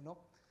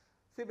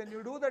 See, when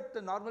you do that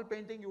normal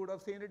painting, you would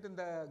have seen it in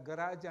the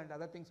garage and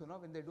other things,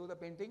 when they do the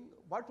painting,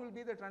 what will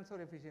be the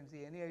transfer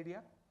efficiency? Any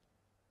idea?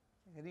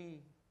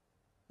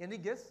 Any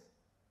guess?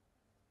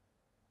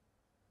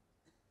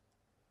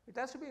 It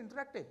has to be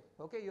interactive.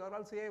 Okay, you are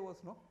all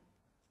CIOs, no?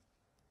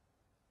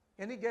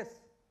 Any guess?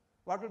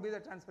 What will be the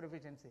transfer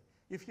efficiency?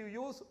 If you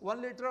use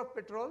 1 liter of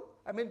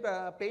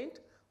paint,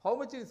 how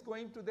much is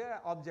going to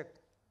the object?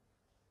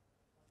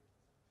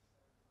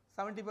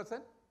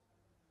 70%?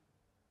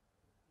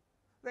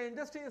 The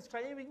industry is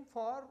striving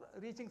for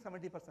reaching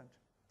 70%.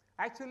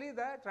 Actually,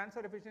 the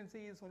transfer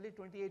efficiency is only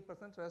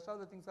 28%, rest of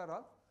the things are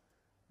all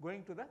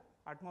going to the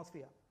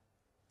atmosphere.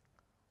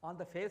 On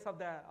the face of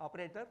the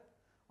operator,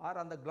 or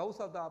on the gloves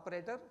of the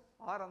operator,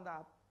 or on the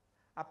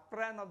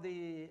apron of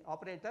the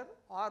operator,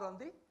 or on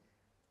the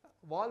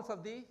walls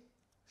of the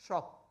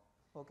shop.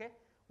 Okay?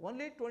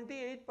 Only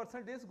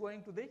 28% is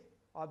going to the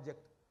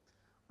object.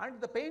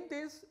 And the paint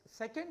is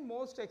second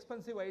most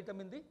expensive item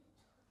in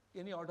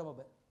any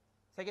automobile.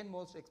 Second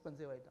most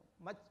expensive item.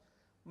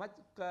 Much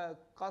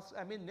cost,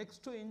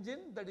 next to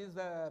engine, that is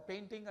the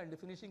painting and the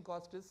finishing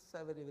cost is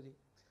very, very.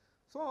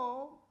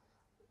 So,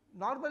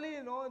 normally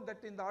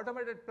that in the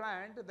automated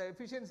plant, the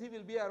efficiency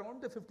will be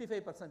around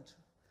 55%.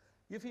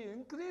 If you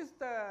increase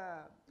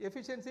the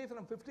efficiency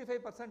from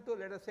 55% to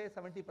let us say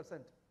 70%,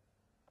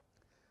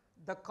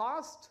 the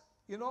cost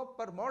you know,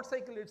 per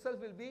motorcycle itself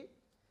will be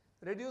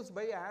reduced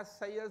by as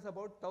high as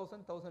about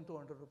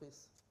 1,200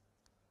 rupees.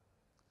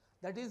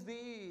 That is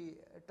the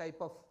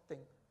type of thing.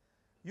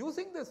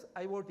 Using this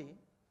IoT,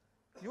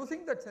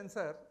 using that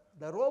sensor,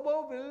 the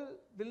robo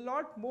will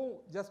not move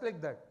just like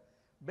that.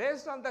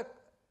 Based on the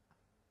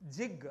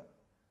jig,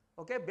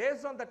 okay,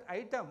 based on that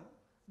item,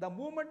 the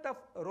movement of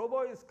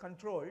robo is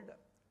controlled,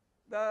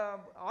 the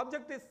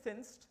object is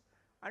sensed,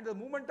 and the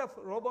movement of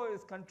robo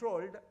is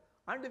controlled,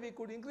 and we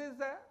could increase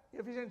the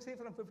efficiency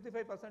from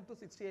 55% to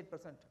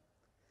 68%.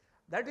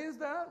 That is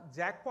the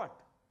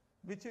jackpot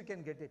which you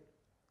can get it,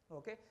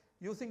 okay,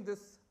 using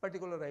this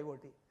particular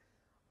IoT.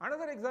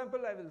 Another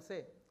example I will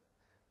say,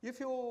 if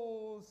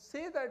you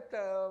say that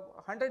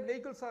 100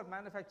 vehicles are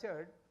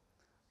manufactured,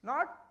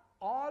 not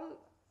all,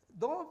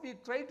 though we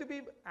try to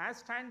be as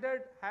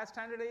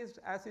standardized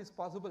as is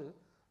possible,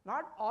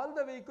 not all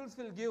the vehicles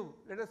will give,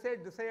 let us say,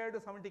 desired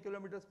 70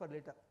 kilometers per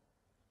liter.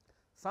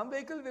 Some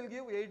vehicle will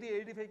give 80,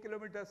 85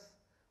 kilometers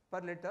per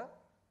liter.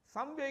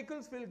 Some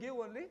vehicles will give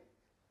only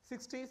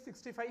 60,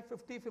 65,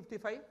 50,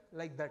 55,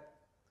 like that.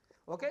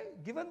 Okay,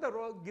 given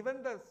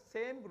the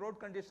same road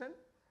condition,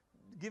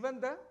 given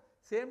the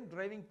same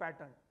driving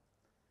pattern.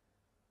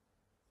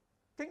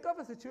 Think of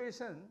a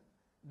situation,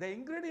 the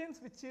ingredients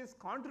which is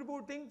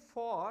contributing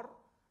for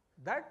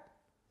that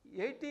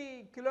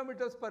 80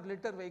 kilometers per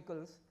liter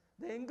vehicles,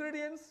 the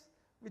ingredients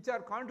which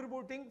are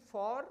contributing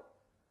for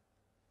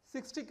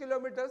 60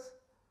 kilometers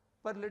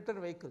per liter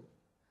vehicle.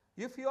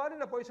 If you are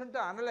in a position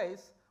to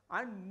analyze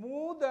and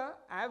move the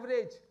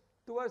average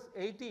towards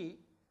 80,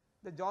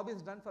 the job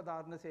is done for the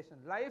organization.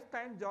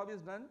 Lifetime job is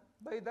done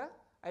by the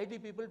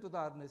IT people to the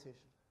organization.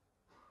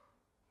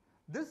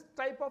 This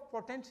type of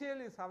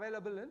potential is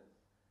available in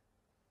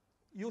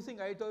using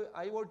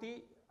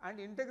IoT and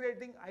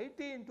integrating IT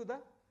into the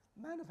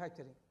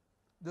manufacturing.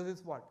 This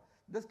is what.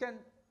 This can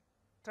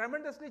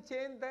tremendously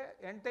change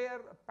the entire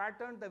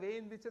pattern, the way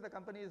in which the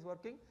company is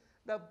working.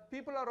 The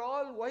people are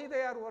all, why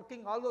they are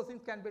working, all those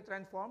things can be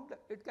transformed.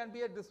 It can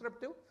be a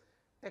disruptive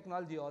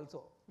technology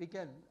also. We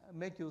can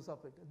make use of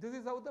it. This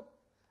is how the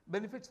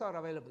benefits are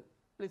available.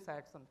 Please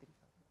add something.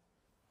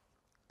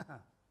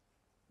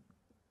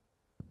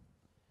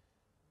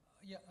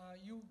 Yeah,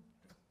 you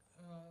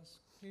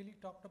clearly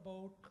talked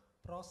about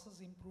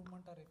process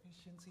improvement or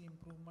efficiency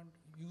improvement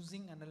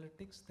using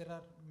analytics. There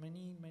are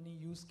many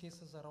use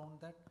cases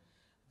around that,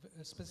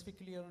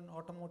 specifically in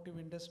automotive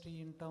industry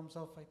in terms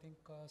of, I think,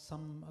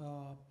 some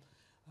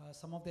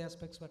of the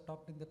aspects were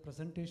talked in the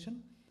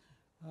presentation.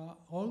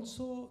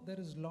 Also, there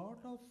is a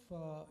lot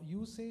of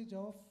usage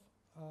of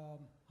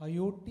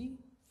IoT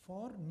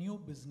for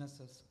new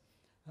businesses.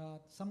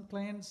 Some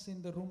clients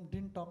in the room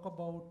didn't talk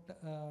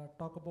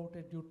about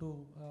it due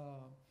to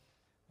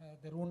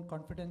their own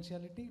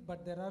confidentiality,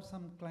 but there are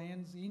some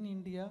clients in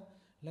India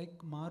like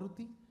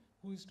Maruti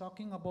who is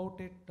talking about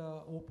it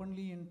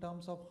openly in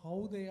terms of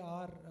how they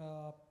are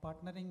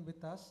partnering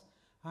with us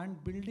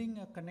and building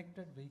a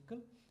connected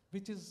vehicle,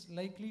 which is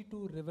likely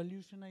to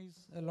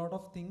revolutionize a lot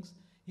of things,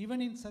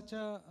 even in such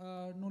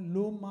a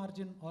low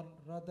margin or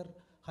rather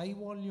high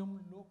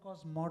volume, low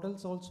cost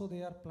models. Also,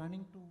 they are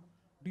planning to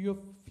do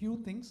a few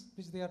things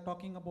which they are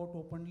talking about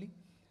openly,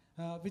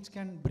 which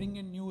can bring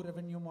in new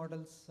revenue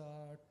models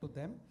to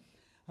them,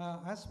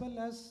 as well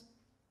as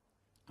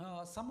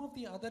some of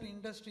the other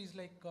industries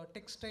like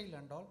textile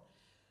and all.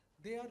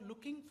 They are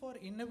looking for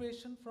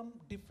innovation from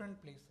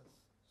different places.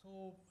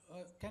 So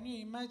can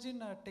you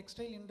imagine a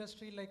textile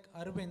industry like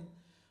Arvind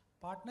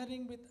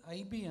partnering with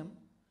IBM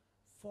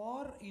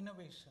for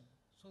innovation?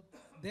 So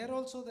there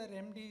also their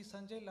MD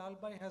Sanjay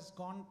Lalbhai has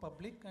gone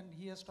public and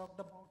he has talked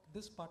about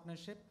this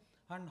partnership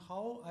and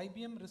how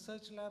IBM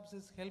Research Labs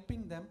is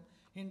helping them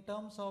in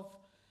terms of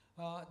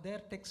their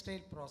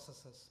textile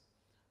processes.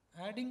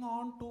 Adding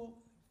on to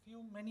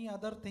many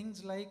other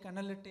things like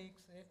analytics,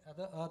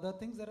 other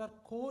things, there are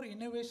core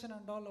innovation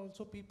and all.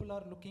 Also people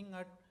are looking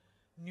at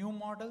new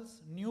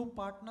models, new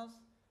partners.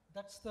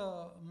 That's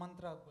the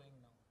mantra going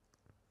now.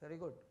 Very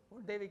good.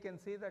 One day we can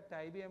see that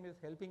IBM is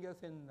helping us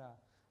in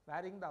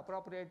wearing the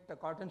appropriate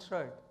cotton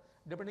shirt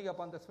depending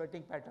upon the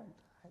sweating pattern.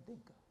 I think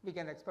we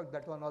can expect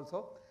that one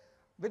also.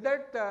 With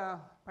that,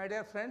 my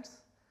dear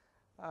friends,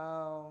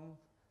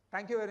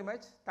 thank you very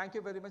much. Thank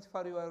you very much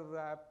for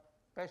your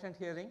patient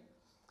hearing.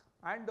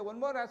 And one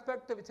more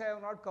aspect which I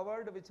have not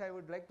covered, which I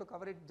would like to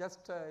cover it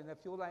just in a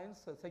few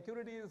lines.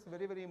 Security is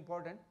very, very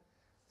important.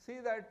 See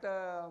that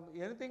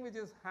anything which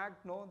is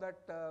hacked, know that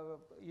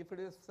if it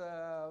is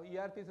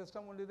ERP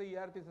system, only the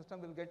ERP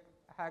system will get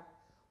hacked.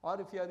 Or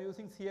if you are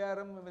using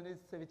CRM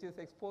which is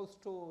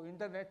exposed to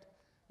internet,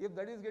 if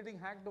that is getting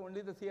hacked,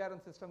 only the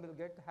CRM system will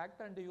get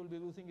hacked and you will be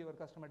losing your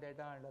customer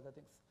data and other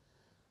things.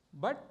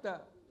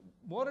 But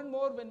more and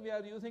more when we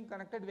are using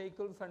connected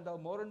vehicles and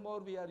more and more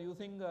we are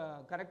using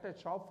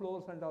connected shop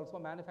floors and also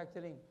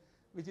manufacturing,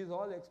 which is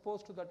all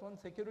exposed to that one,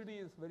 security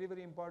is very,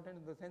 very important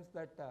in the sense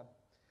that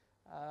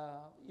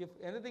if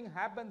anything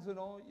happens, you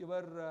know,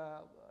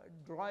 your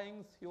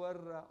drawings,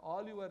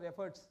 all your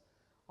efforts,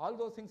 all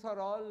those things are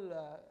all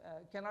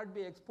cannot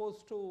be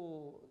exposed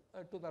to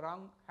the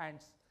wrong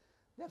hands.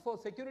 Therefore,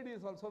 security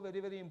is also very,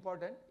 very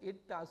important.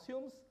 It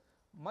assumes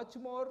much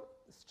more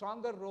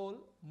stronger role,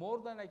 more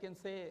than I can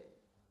say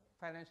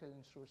financial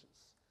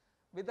institutions.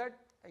 With that,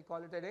 I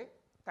call it a day.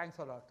 Thanks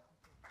a lot.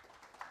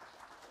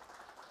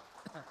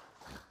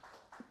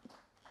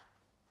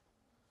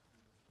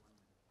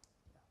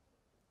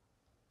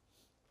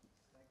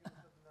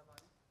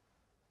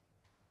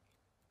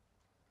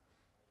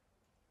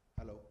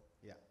 Hello.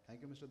 Yeah.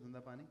 Thank you, Mr.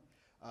 Dhundapani.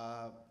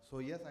 So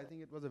yes, I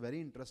think it was a very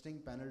interesting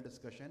panel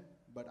discussion,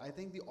 but I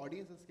think the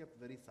audience has kept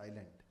very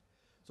silent.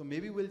 So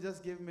maybe we'll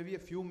just give maybe a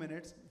few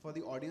minutes for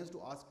the audience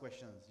to ask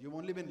questions. You've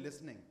only been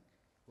listening.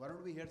 Why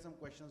don't we hear some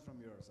questions from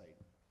your side?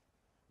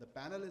 The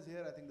panel is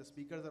here. I think the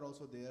speakers are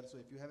also there. So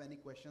if you have any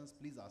questions,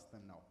 please ask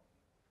them now.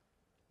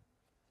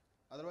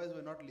 Otherwise,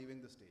 we're not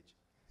leaving the stage.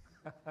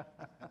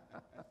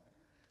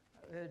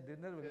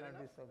 Dinner will Fair not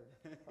be enough? served.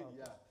 Okay.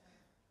 Yeah.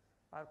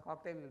 Our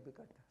cocktail will be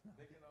cut.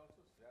 They can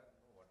also share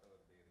whatever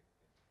they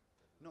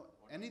No,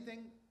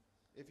 anything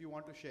if you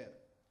want to share.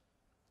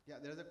 Yeah,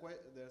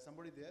 there's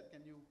somebody there.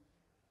 Can you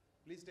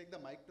please take the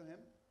mic to him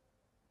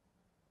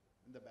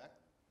in the back?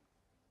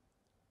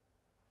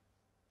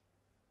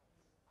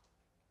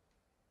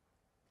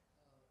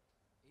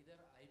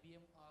 Either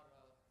IBM or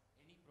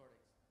any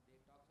products, they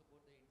talk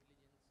about the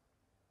intelligence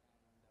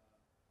and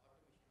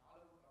automation,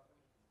 all about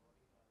automation, what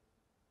we call it,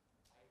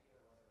 IT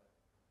or whatever.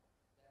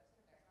 That's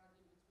a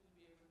technology which will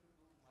be able to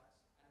do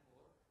much and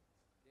more.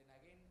 Then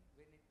again,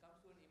 when it comes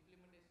to an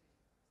implementation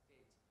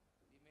stage,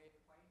 we may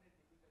find the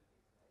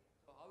difficulties, right?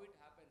 So how it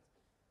happens,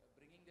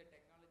 bringing the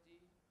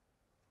technology,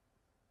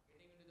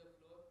 getting into the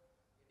floor,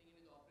 getting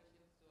into the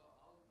operations, so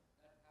how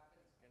that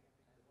happens, and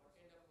what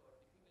kind of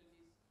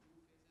difficulties you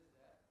faces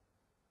there,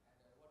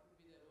 and what would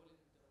be the role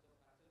in terms of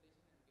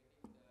consultation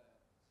and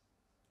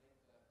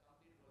getting the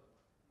complete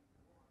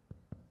rollout.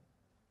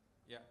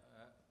 Yeah,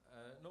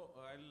 no,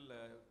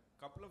 I'll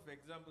couple of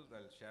examples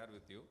I'll share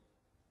with you.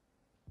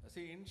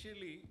 See,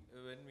 initially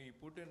when we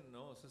put in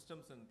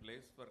systems in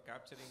place for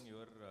capturing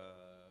your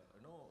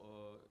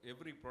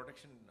every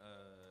production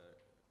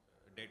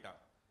data,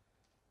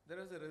 there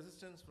is a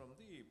resistance from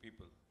the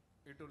people.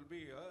 It will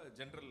be a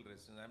general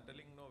resistance. I'm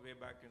telling way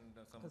back in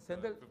some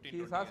Sendal, 15, he 20 is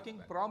years asking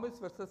back. promise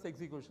versus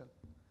execution.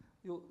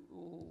 You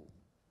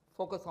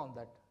focus on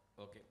that.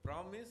 Okay,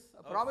 promise.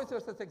 Promise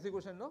versus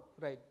execution, no?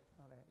 Right.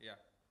 All right. Yeah.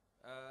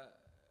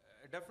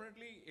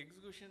 Definitely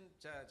execution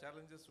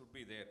challenges would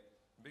be there,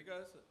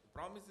 because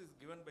promise is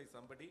given by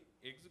somebody,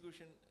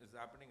 execution is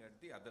happening at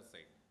the other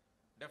side.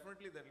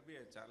 Definitely there will be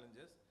a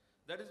challenges.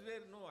 That is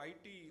where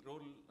IT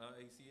role,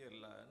 I see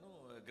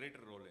a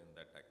greater role in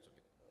that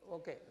actually.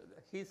 Okay.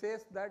 He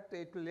says that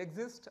it will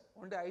exist,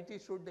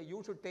 only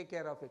you should take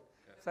care of it.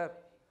 Correct. Sir,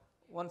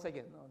 once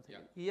again. Yeah.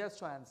 He has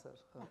to answer.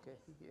 Okay.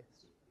 Yes.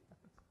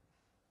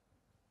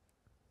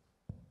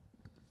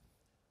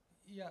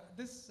 Yeah,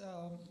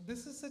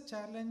 this is a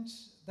challenge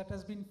that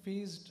has been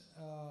faced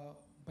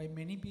by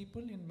many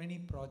people in many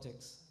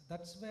projects.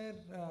 That's where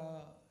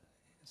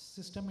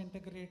system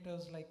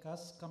integrators like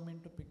us come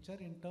into picture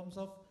in terms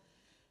of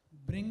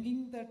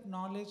bringing that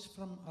knowledge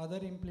from other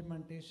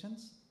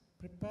implementations,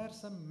 prepare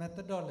some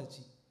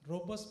methodology,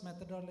 robust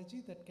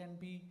methodology that can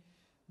be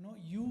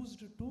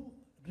used to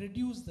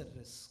reduce the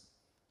risk.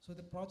 So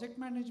the project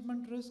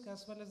management risk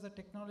as well as the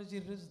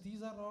technology risk,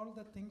 these are all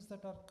the things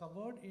that are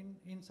covered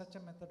in such a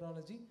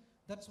methodology.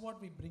 That's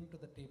what we bring to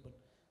the table.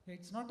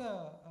 It's not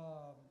a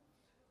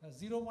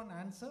 0-1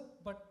 answer,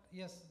 but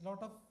yes, a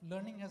lot of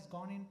learning has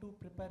gone into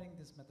preparing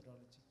this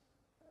methodology.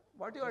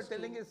 What you are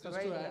telling is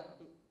right.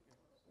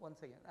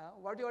 Once again,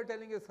 what you are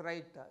telling is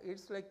right.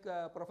 It's like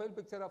a profile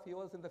picture of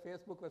yours in the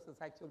Facebook versus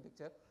actual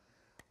picture.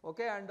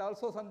 Okay, and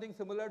also something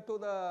similar to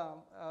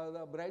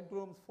the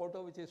bridegroom's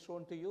photo which is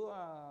shown to you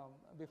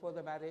before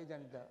the marriage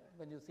and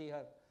when you see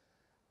her.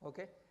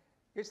 Okay,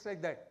 it's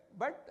like that.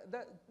 But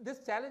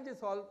this challenge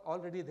is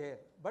already there.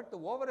 But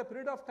over a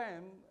period of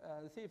time,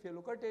 see, if you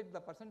look at it, the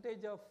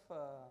percentage of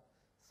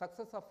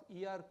success of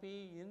ERP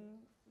in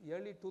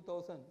early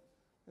 2000,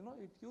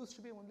 it used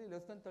to be only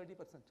less than 30%.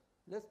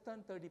 Less than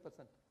 30%,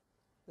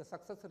 the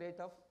success rate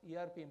of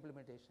ERP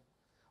implementation.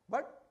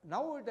 But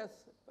now it has,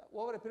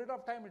 over a period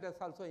of time, it has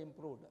also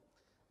improved.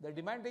 The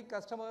demanding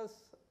customers,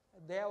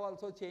 they have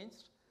also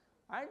changed,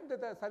 and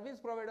the service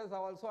providers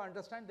have also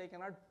understand they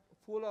cannot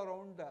fool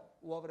around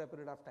over a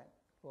period of time.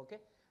 Okay,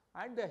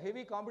 and the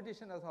heavy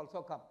competition has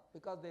also come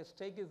because their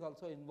stake is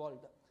also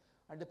involved.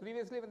 And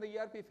previously, when the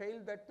ERP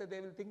failed, that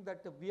they will think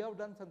that we have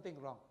done something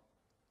wrong.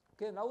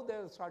 Okay, now they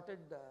have started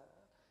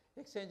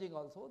exchanging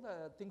also.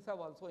 The things have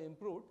also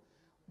improved,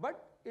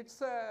 but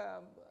it's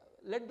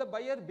let the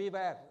buyer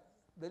beware.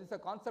 There is a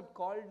concept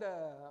called,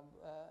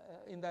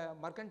 in the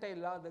mercantile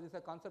law, there is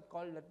a concept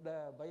called let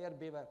the buyer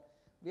beware.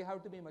 We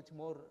have to be much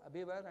more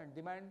beware and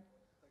demand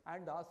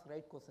and ask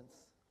right questions.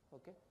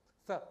 Okay,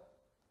 sir.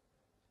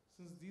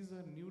 Since these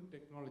are new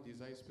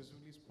technologies, I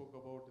specifically spoke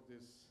about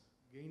this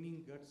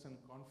gaining guts and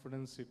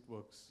confidence it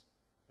works,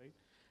 right?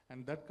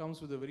 And that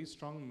comes with a very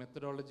strong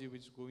methodology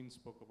which Govind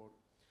spoke about.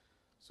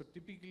 So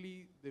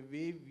typically the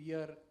way we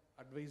are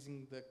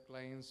advising the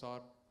clients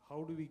or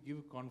how do we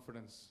give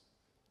confidence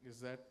is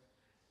that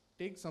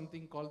take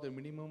something called the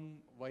minimum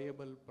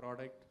viable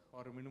product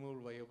or a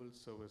minimum viable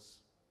service.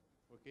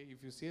 Okay,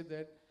 if you say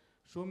that,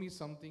 show me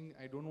something,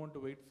 I don't want to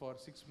wait for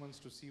 6 months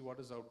to see what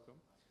is outcome.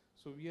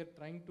 So we are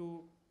trying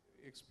to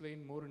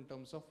explain more in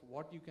terms of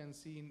what you can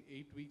see in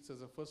 8 weeks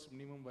as a first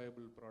minimum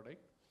viable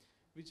product,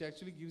 which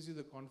actually gives you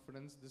the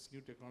confidence this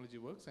new technology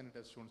works and it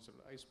has shown so.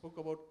 I spoke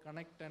about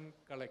connect and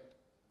collect.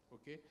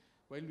 Okay,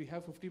 while we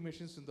have 50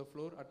 machines in the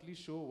floor, at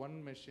least show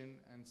one machine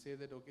and say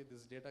that, okay,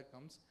 this data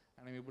comes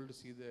and I'm able to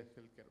see the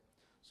healthcare.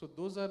 So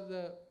those are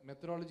the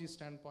methodology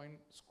standpoint,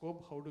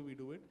 scope, how do we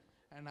do it,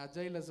 and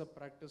agile as a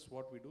practice,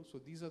 what we do.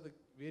 So these are the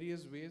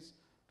various ways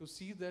to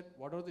see that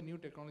whatever the new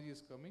technology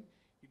is coming,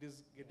 it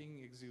is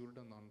getting executed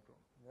on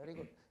on-ground. Very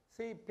good.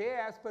 See, pay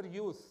as per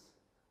use.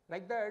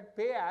 Like that,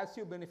 pay as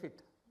you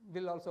benefit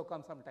will also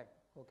come sometime.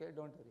 Okay,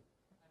 don't worry.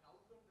 And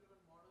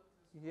outcome-driven models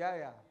is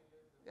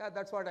Yeah,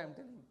 that's what I'm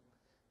telling.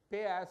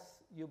 Pay as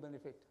you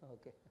benefit.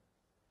 Okay.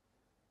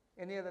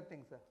 Any other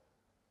things, sir?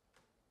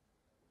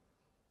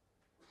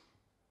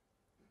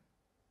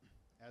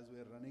 As we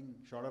are running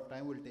short of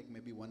time, we'll take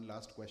maybe one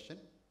last question.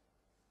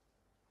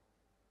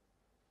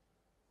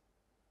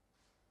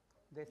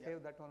 They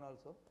save that one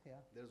also. Yeah.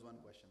 There's one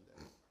question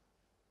there.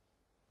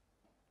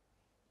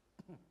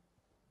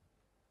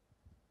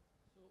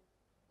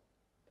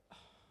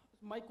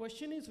 My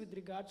question is with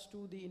regards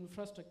to the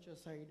infrastructure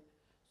side.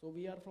 So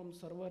we are from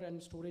server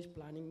and storage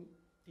planning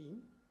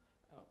team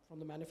from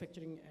the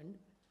manufacturing end.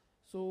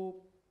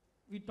 So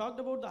we talked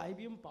about the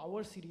IBM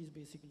Power Series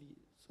basically.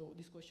 So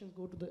these questions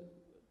go to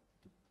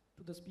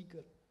the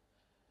speaker.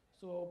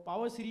 So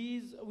Power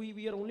Series,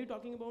 we are only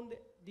talking about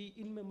the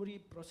in-memory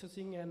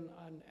processing and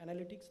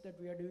analytics that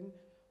we are doing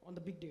on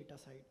the big data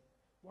side.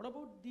 What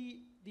about the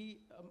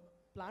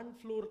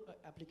plant floor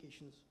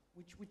applications,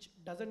 which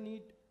doesn't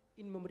need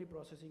in-memory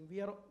processing?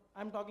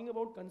 I'm talking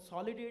about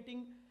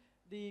consolidating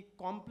the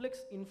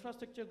complex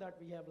infrastructure that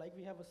we have, like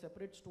we have a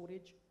separate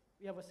storage,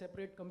 we have a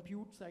separate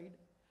compute side.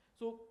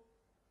 So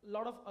a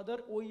lot of other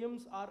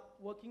OEMs are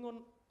working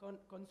on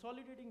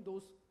consolidating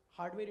those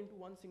hardware into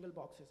one single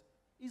boxes.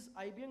 Is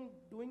IBM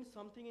doing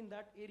something in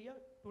that area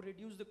to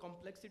reduce the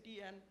complexity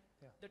and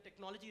the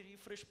technology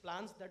refresh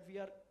plans that we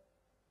are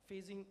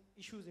facing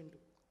issues into?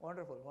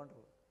 Wonderful,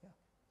 wonderful.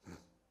 Yeah.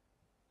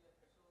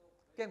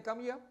 Can come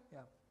here?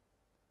 Yeah.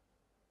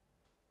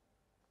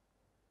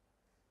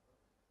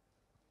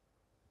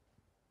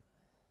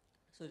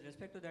 So with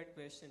respect to that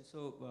question,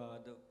 so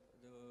the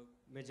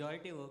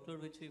majority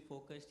workload which we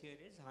focused here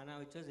is HANA,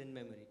 which was in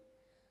memory.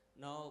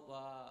 Now,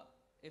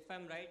 if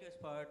I'm right,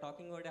 you're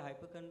talking about a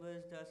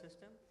hyperconverged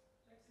system?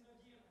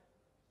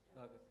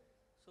 Okay.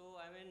 So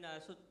I mean,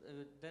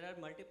 there are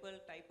multiple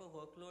type of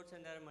workloads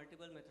and there are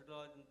multiple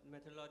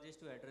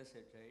methodologies to address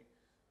it, right?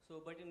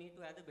 So, but you need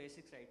to have the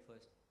basics right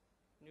first.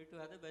 You need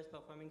to have the best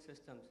performing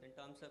systems in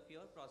terms of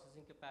your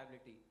processing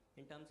capability,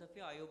 in terms of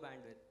your IO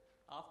bandwidth.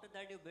 After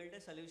that, you build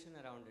a solution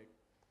around it.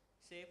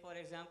 Say, for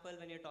example,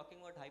 when you're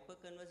talking about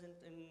hyperconverged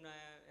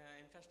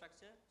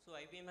infrastructure, so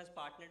IBM has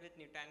partnered with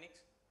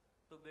Nutanix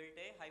to build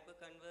a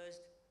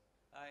hyperconverged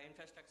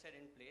infrastructure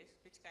in place,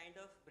 which kind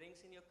of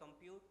brings in your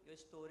compute, your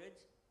storage,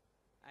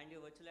 and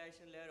your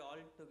virtualization layer all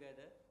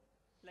together,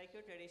 like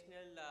your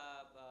traditional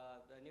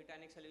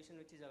Nutanix solution,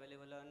 which is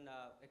available on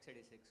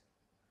x86.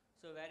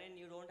 So wherein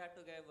you don't have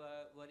to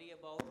worry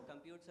about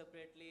compute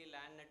separately,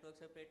 LAN network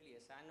separately,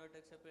 a SAN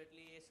network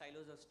separately,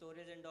 silos of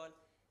storage and all.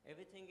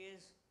 Everything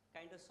is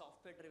kind of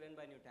software driven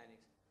by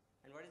Nutanix.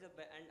 And what is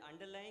and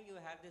underlying,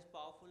 you have this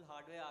powerful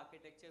hardware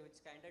architecture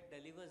which kind of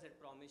delivers that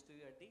promise to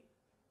you at the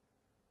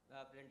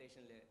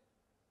presentation layer.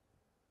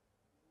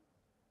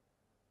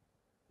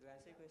 Do you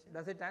answer your question?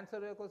 Does it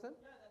answer your question?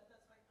 Yeah,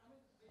 that's right. I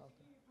mean,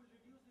 basically it will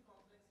reduce the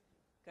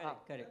complexity.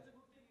 Correct, correct. That's a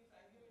good thing if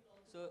IBM is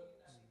also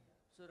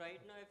So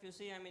right now, if you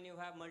see, I mean, you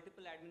have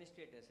multiple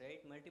administrators,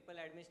 right? Multiple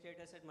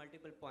administrators at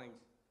multiple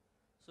points.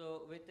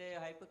 So with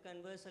a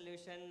hyperconverged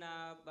solution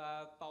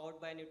powered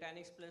by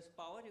Nutanix plus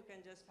Power, you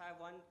can just have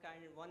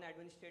one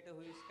administrator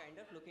who is kind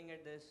of looking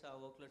at this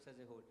workloads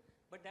as a whole.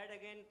 But that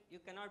again, you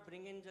cannot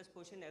bring in, just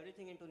push in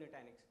everything into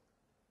Nutanix.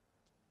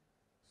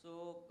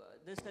 So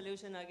this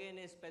solution again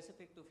is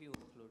specific to few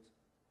workloads.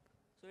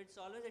 So it's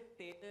always a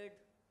tailored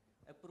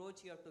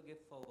approach you have to give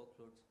for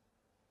workloads.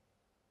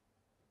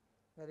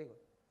 Very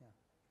good. Yeah.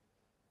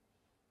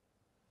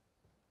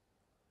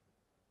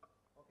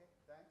 Okay,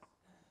 thanks.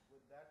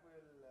 With that,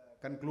 we'll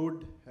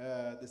conclude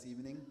this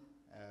evening.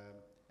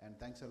 And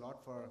thanks a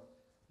lot for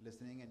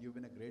listening. And you've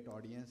been a great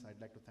audience.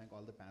 I'd like to thank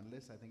all the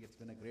panelists. I think it's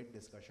been a great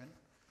discussion.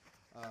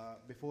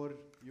 Before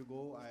you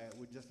go, I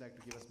would just like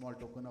to give a small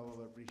token of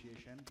our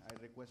appreciation. I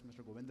request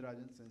Mr.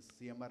 Govindarajan, since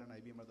CMR and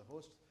IBM are the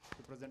hosts,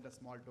 to present a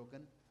small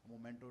token, a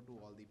memento to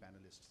all the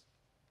panelists.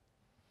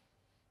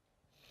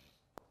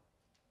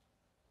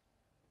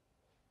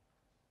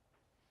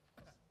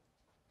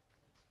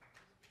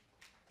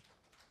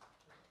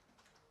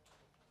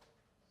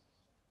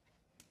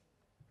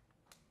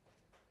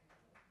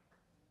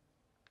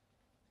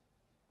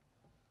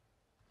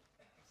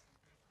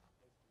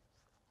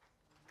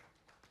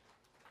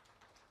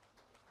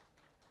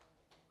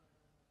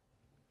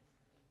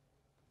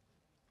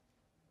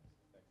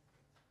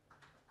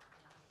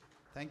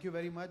 Thank you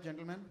very much,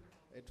 gentlemen.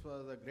 It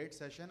was a great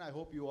session. I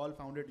hope you all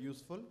found it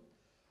useful.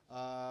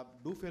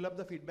 Do fill up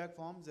the feedback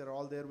forms. They're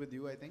all there with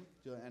you, I think.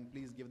 And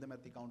please give them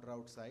at the counter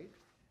outside.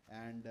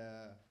 And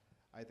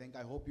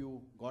I hope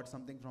you got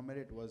something from it.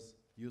 It was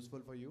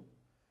useful for you.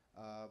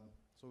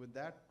 So with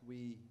that,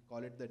 we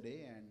call it the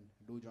day, and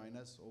do join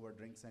us over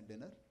drinks and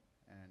dinner.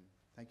 And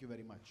thank you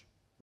very much.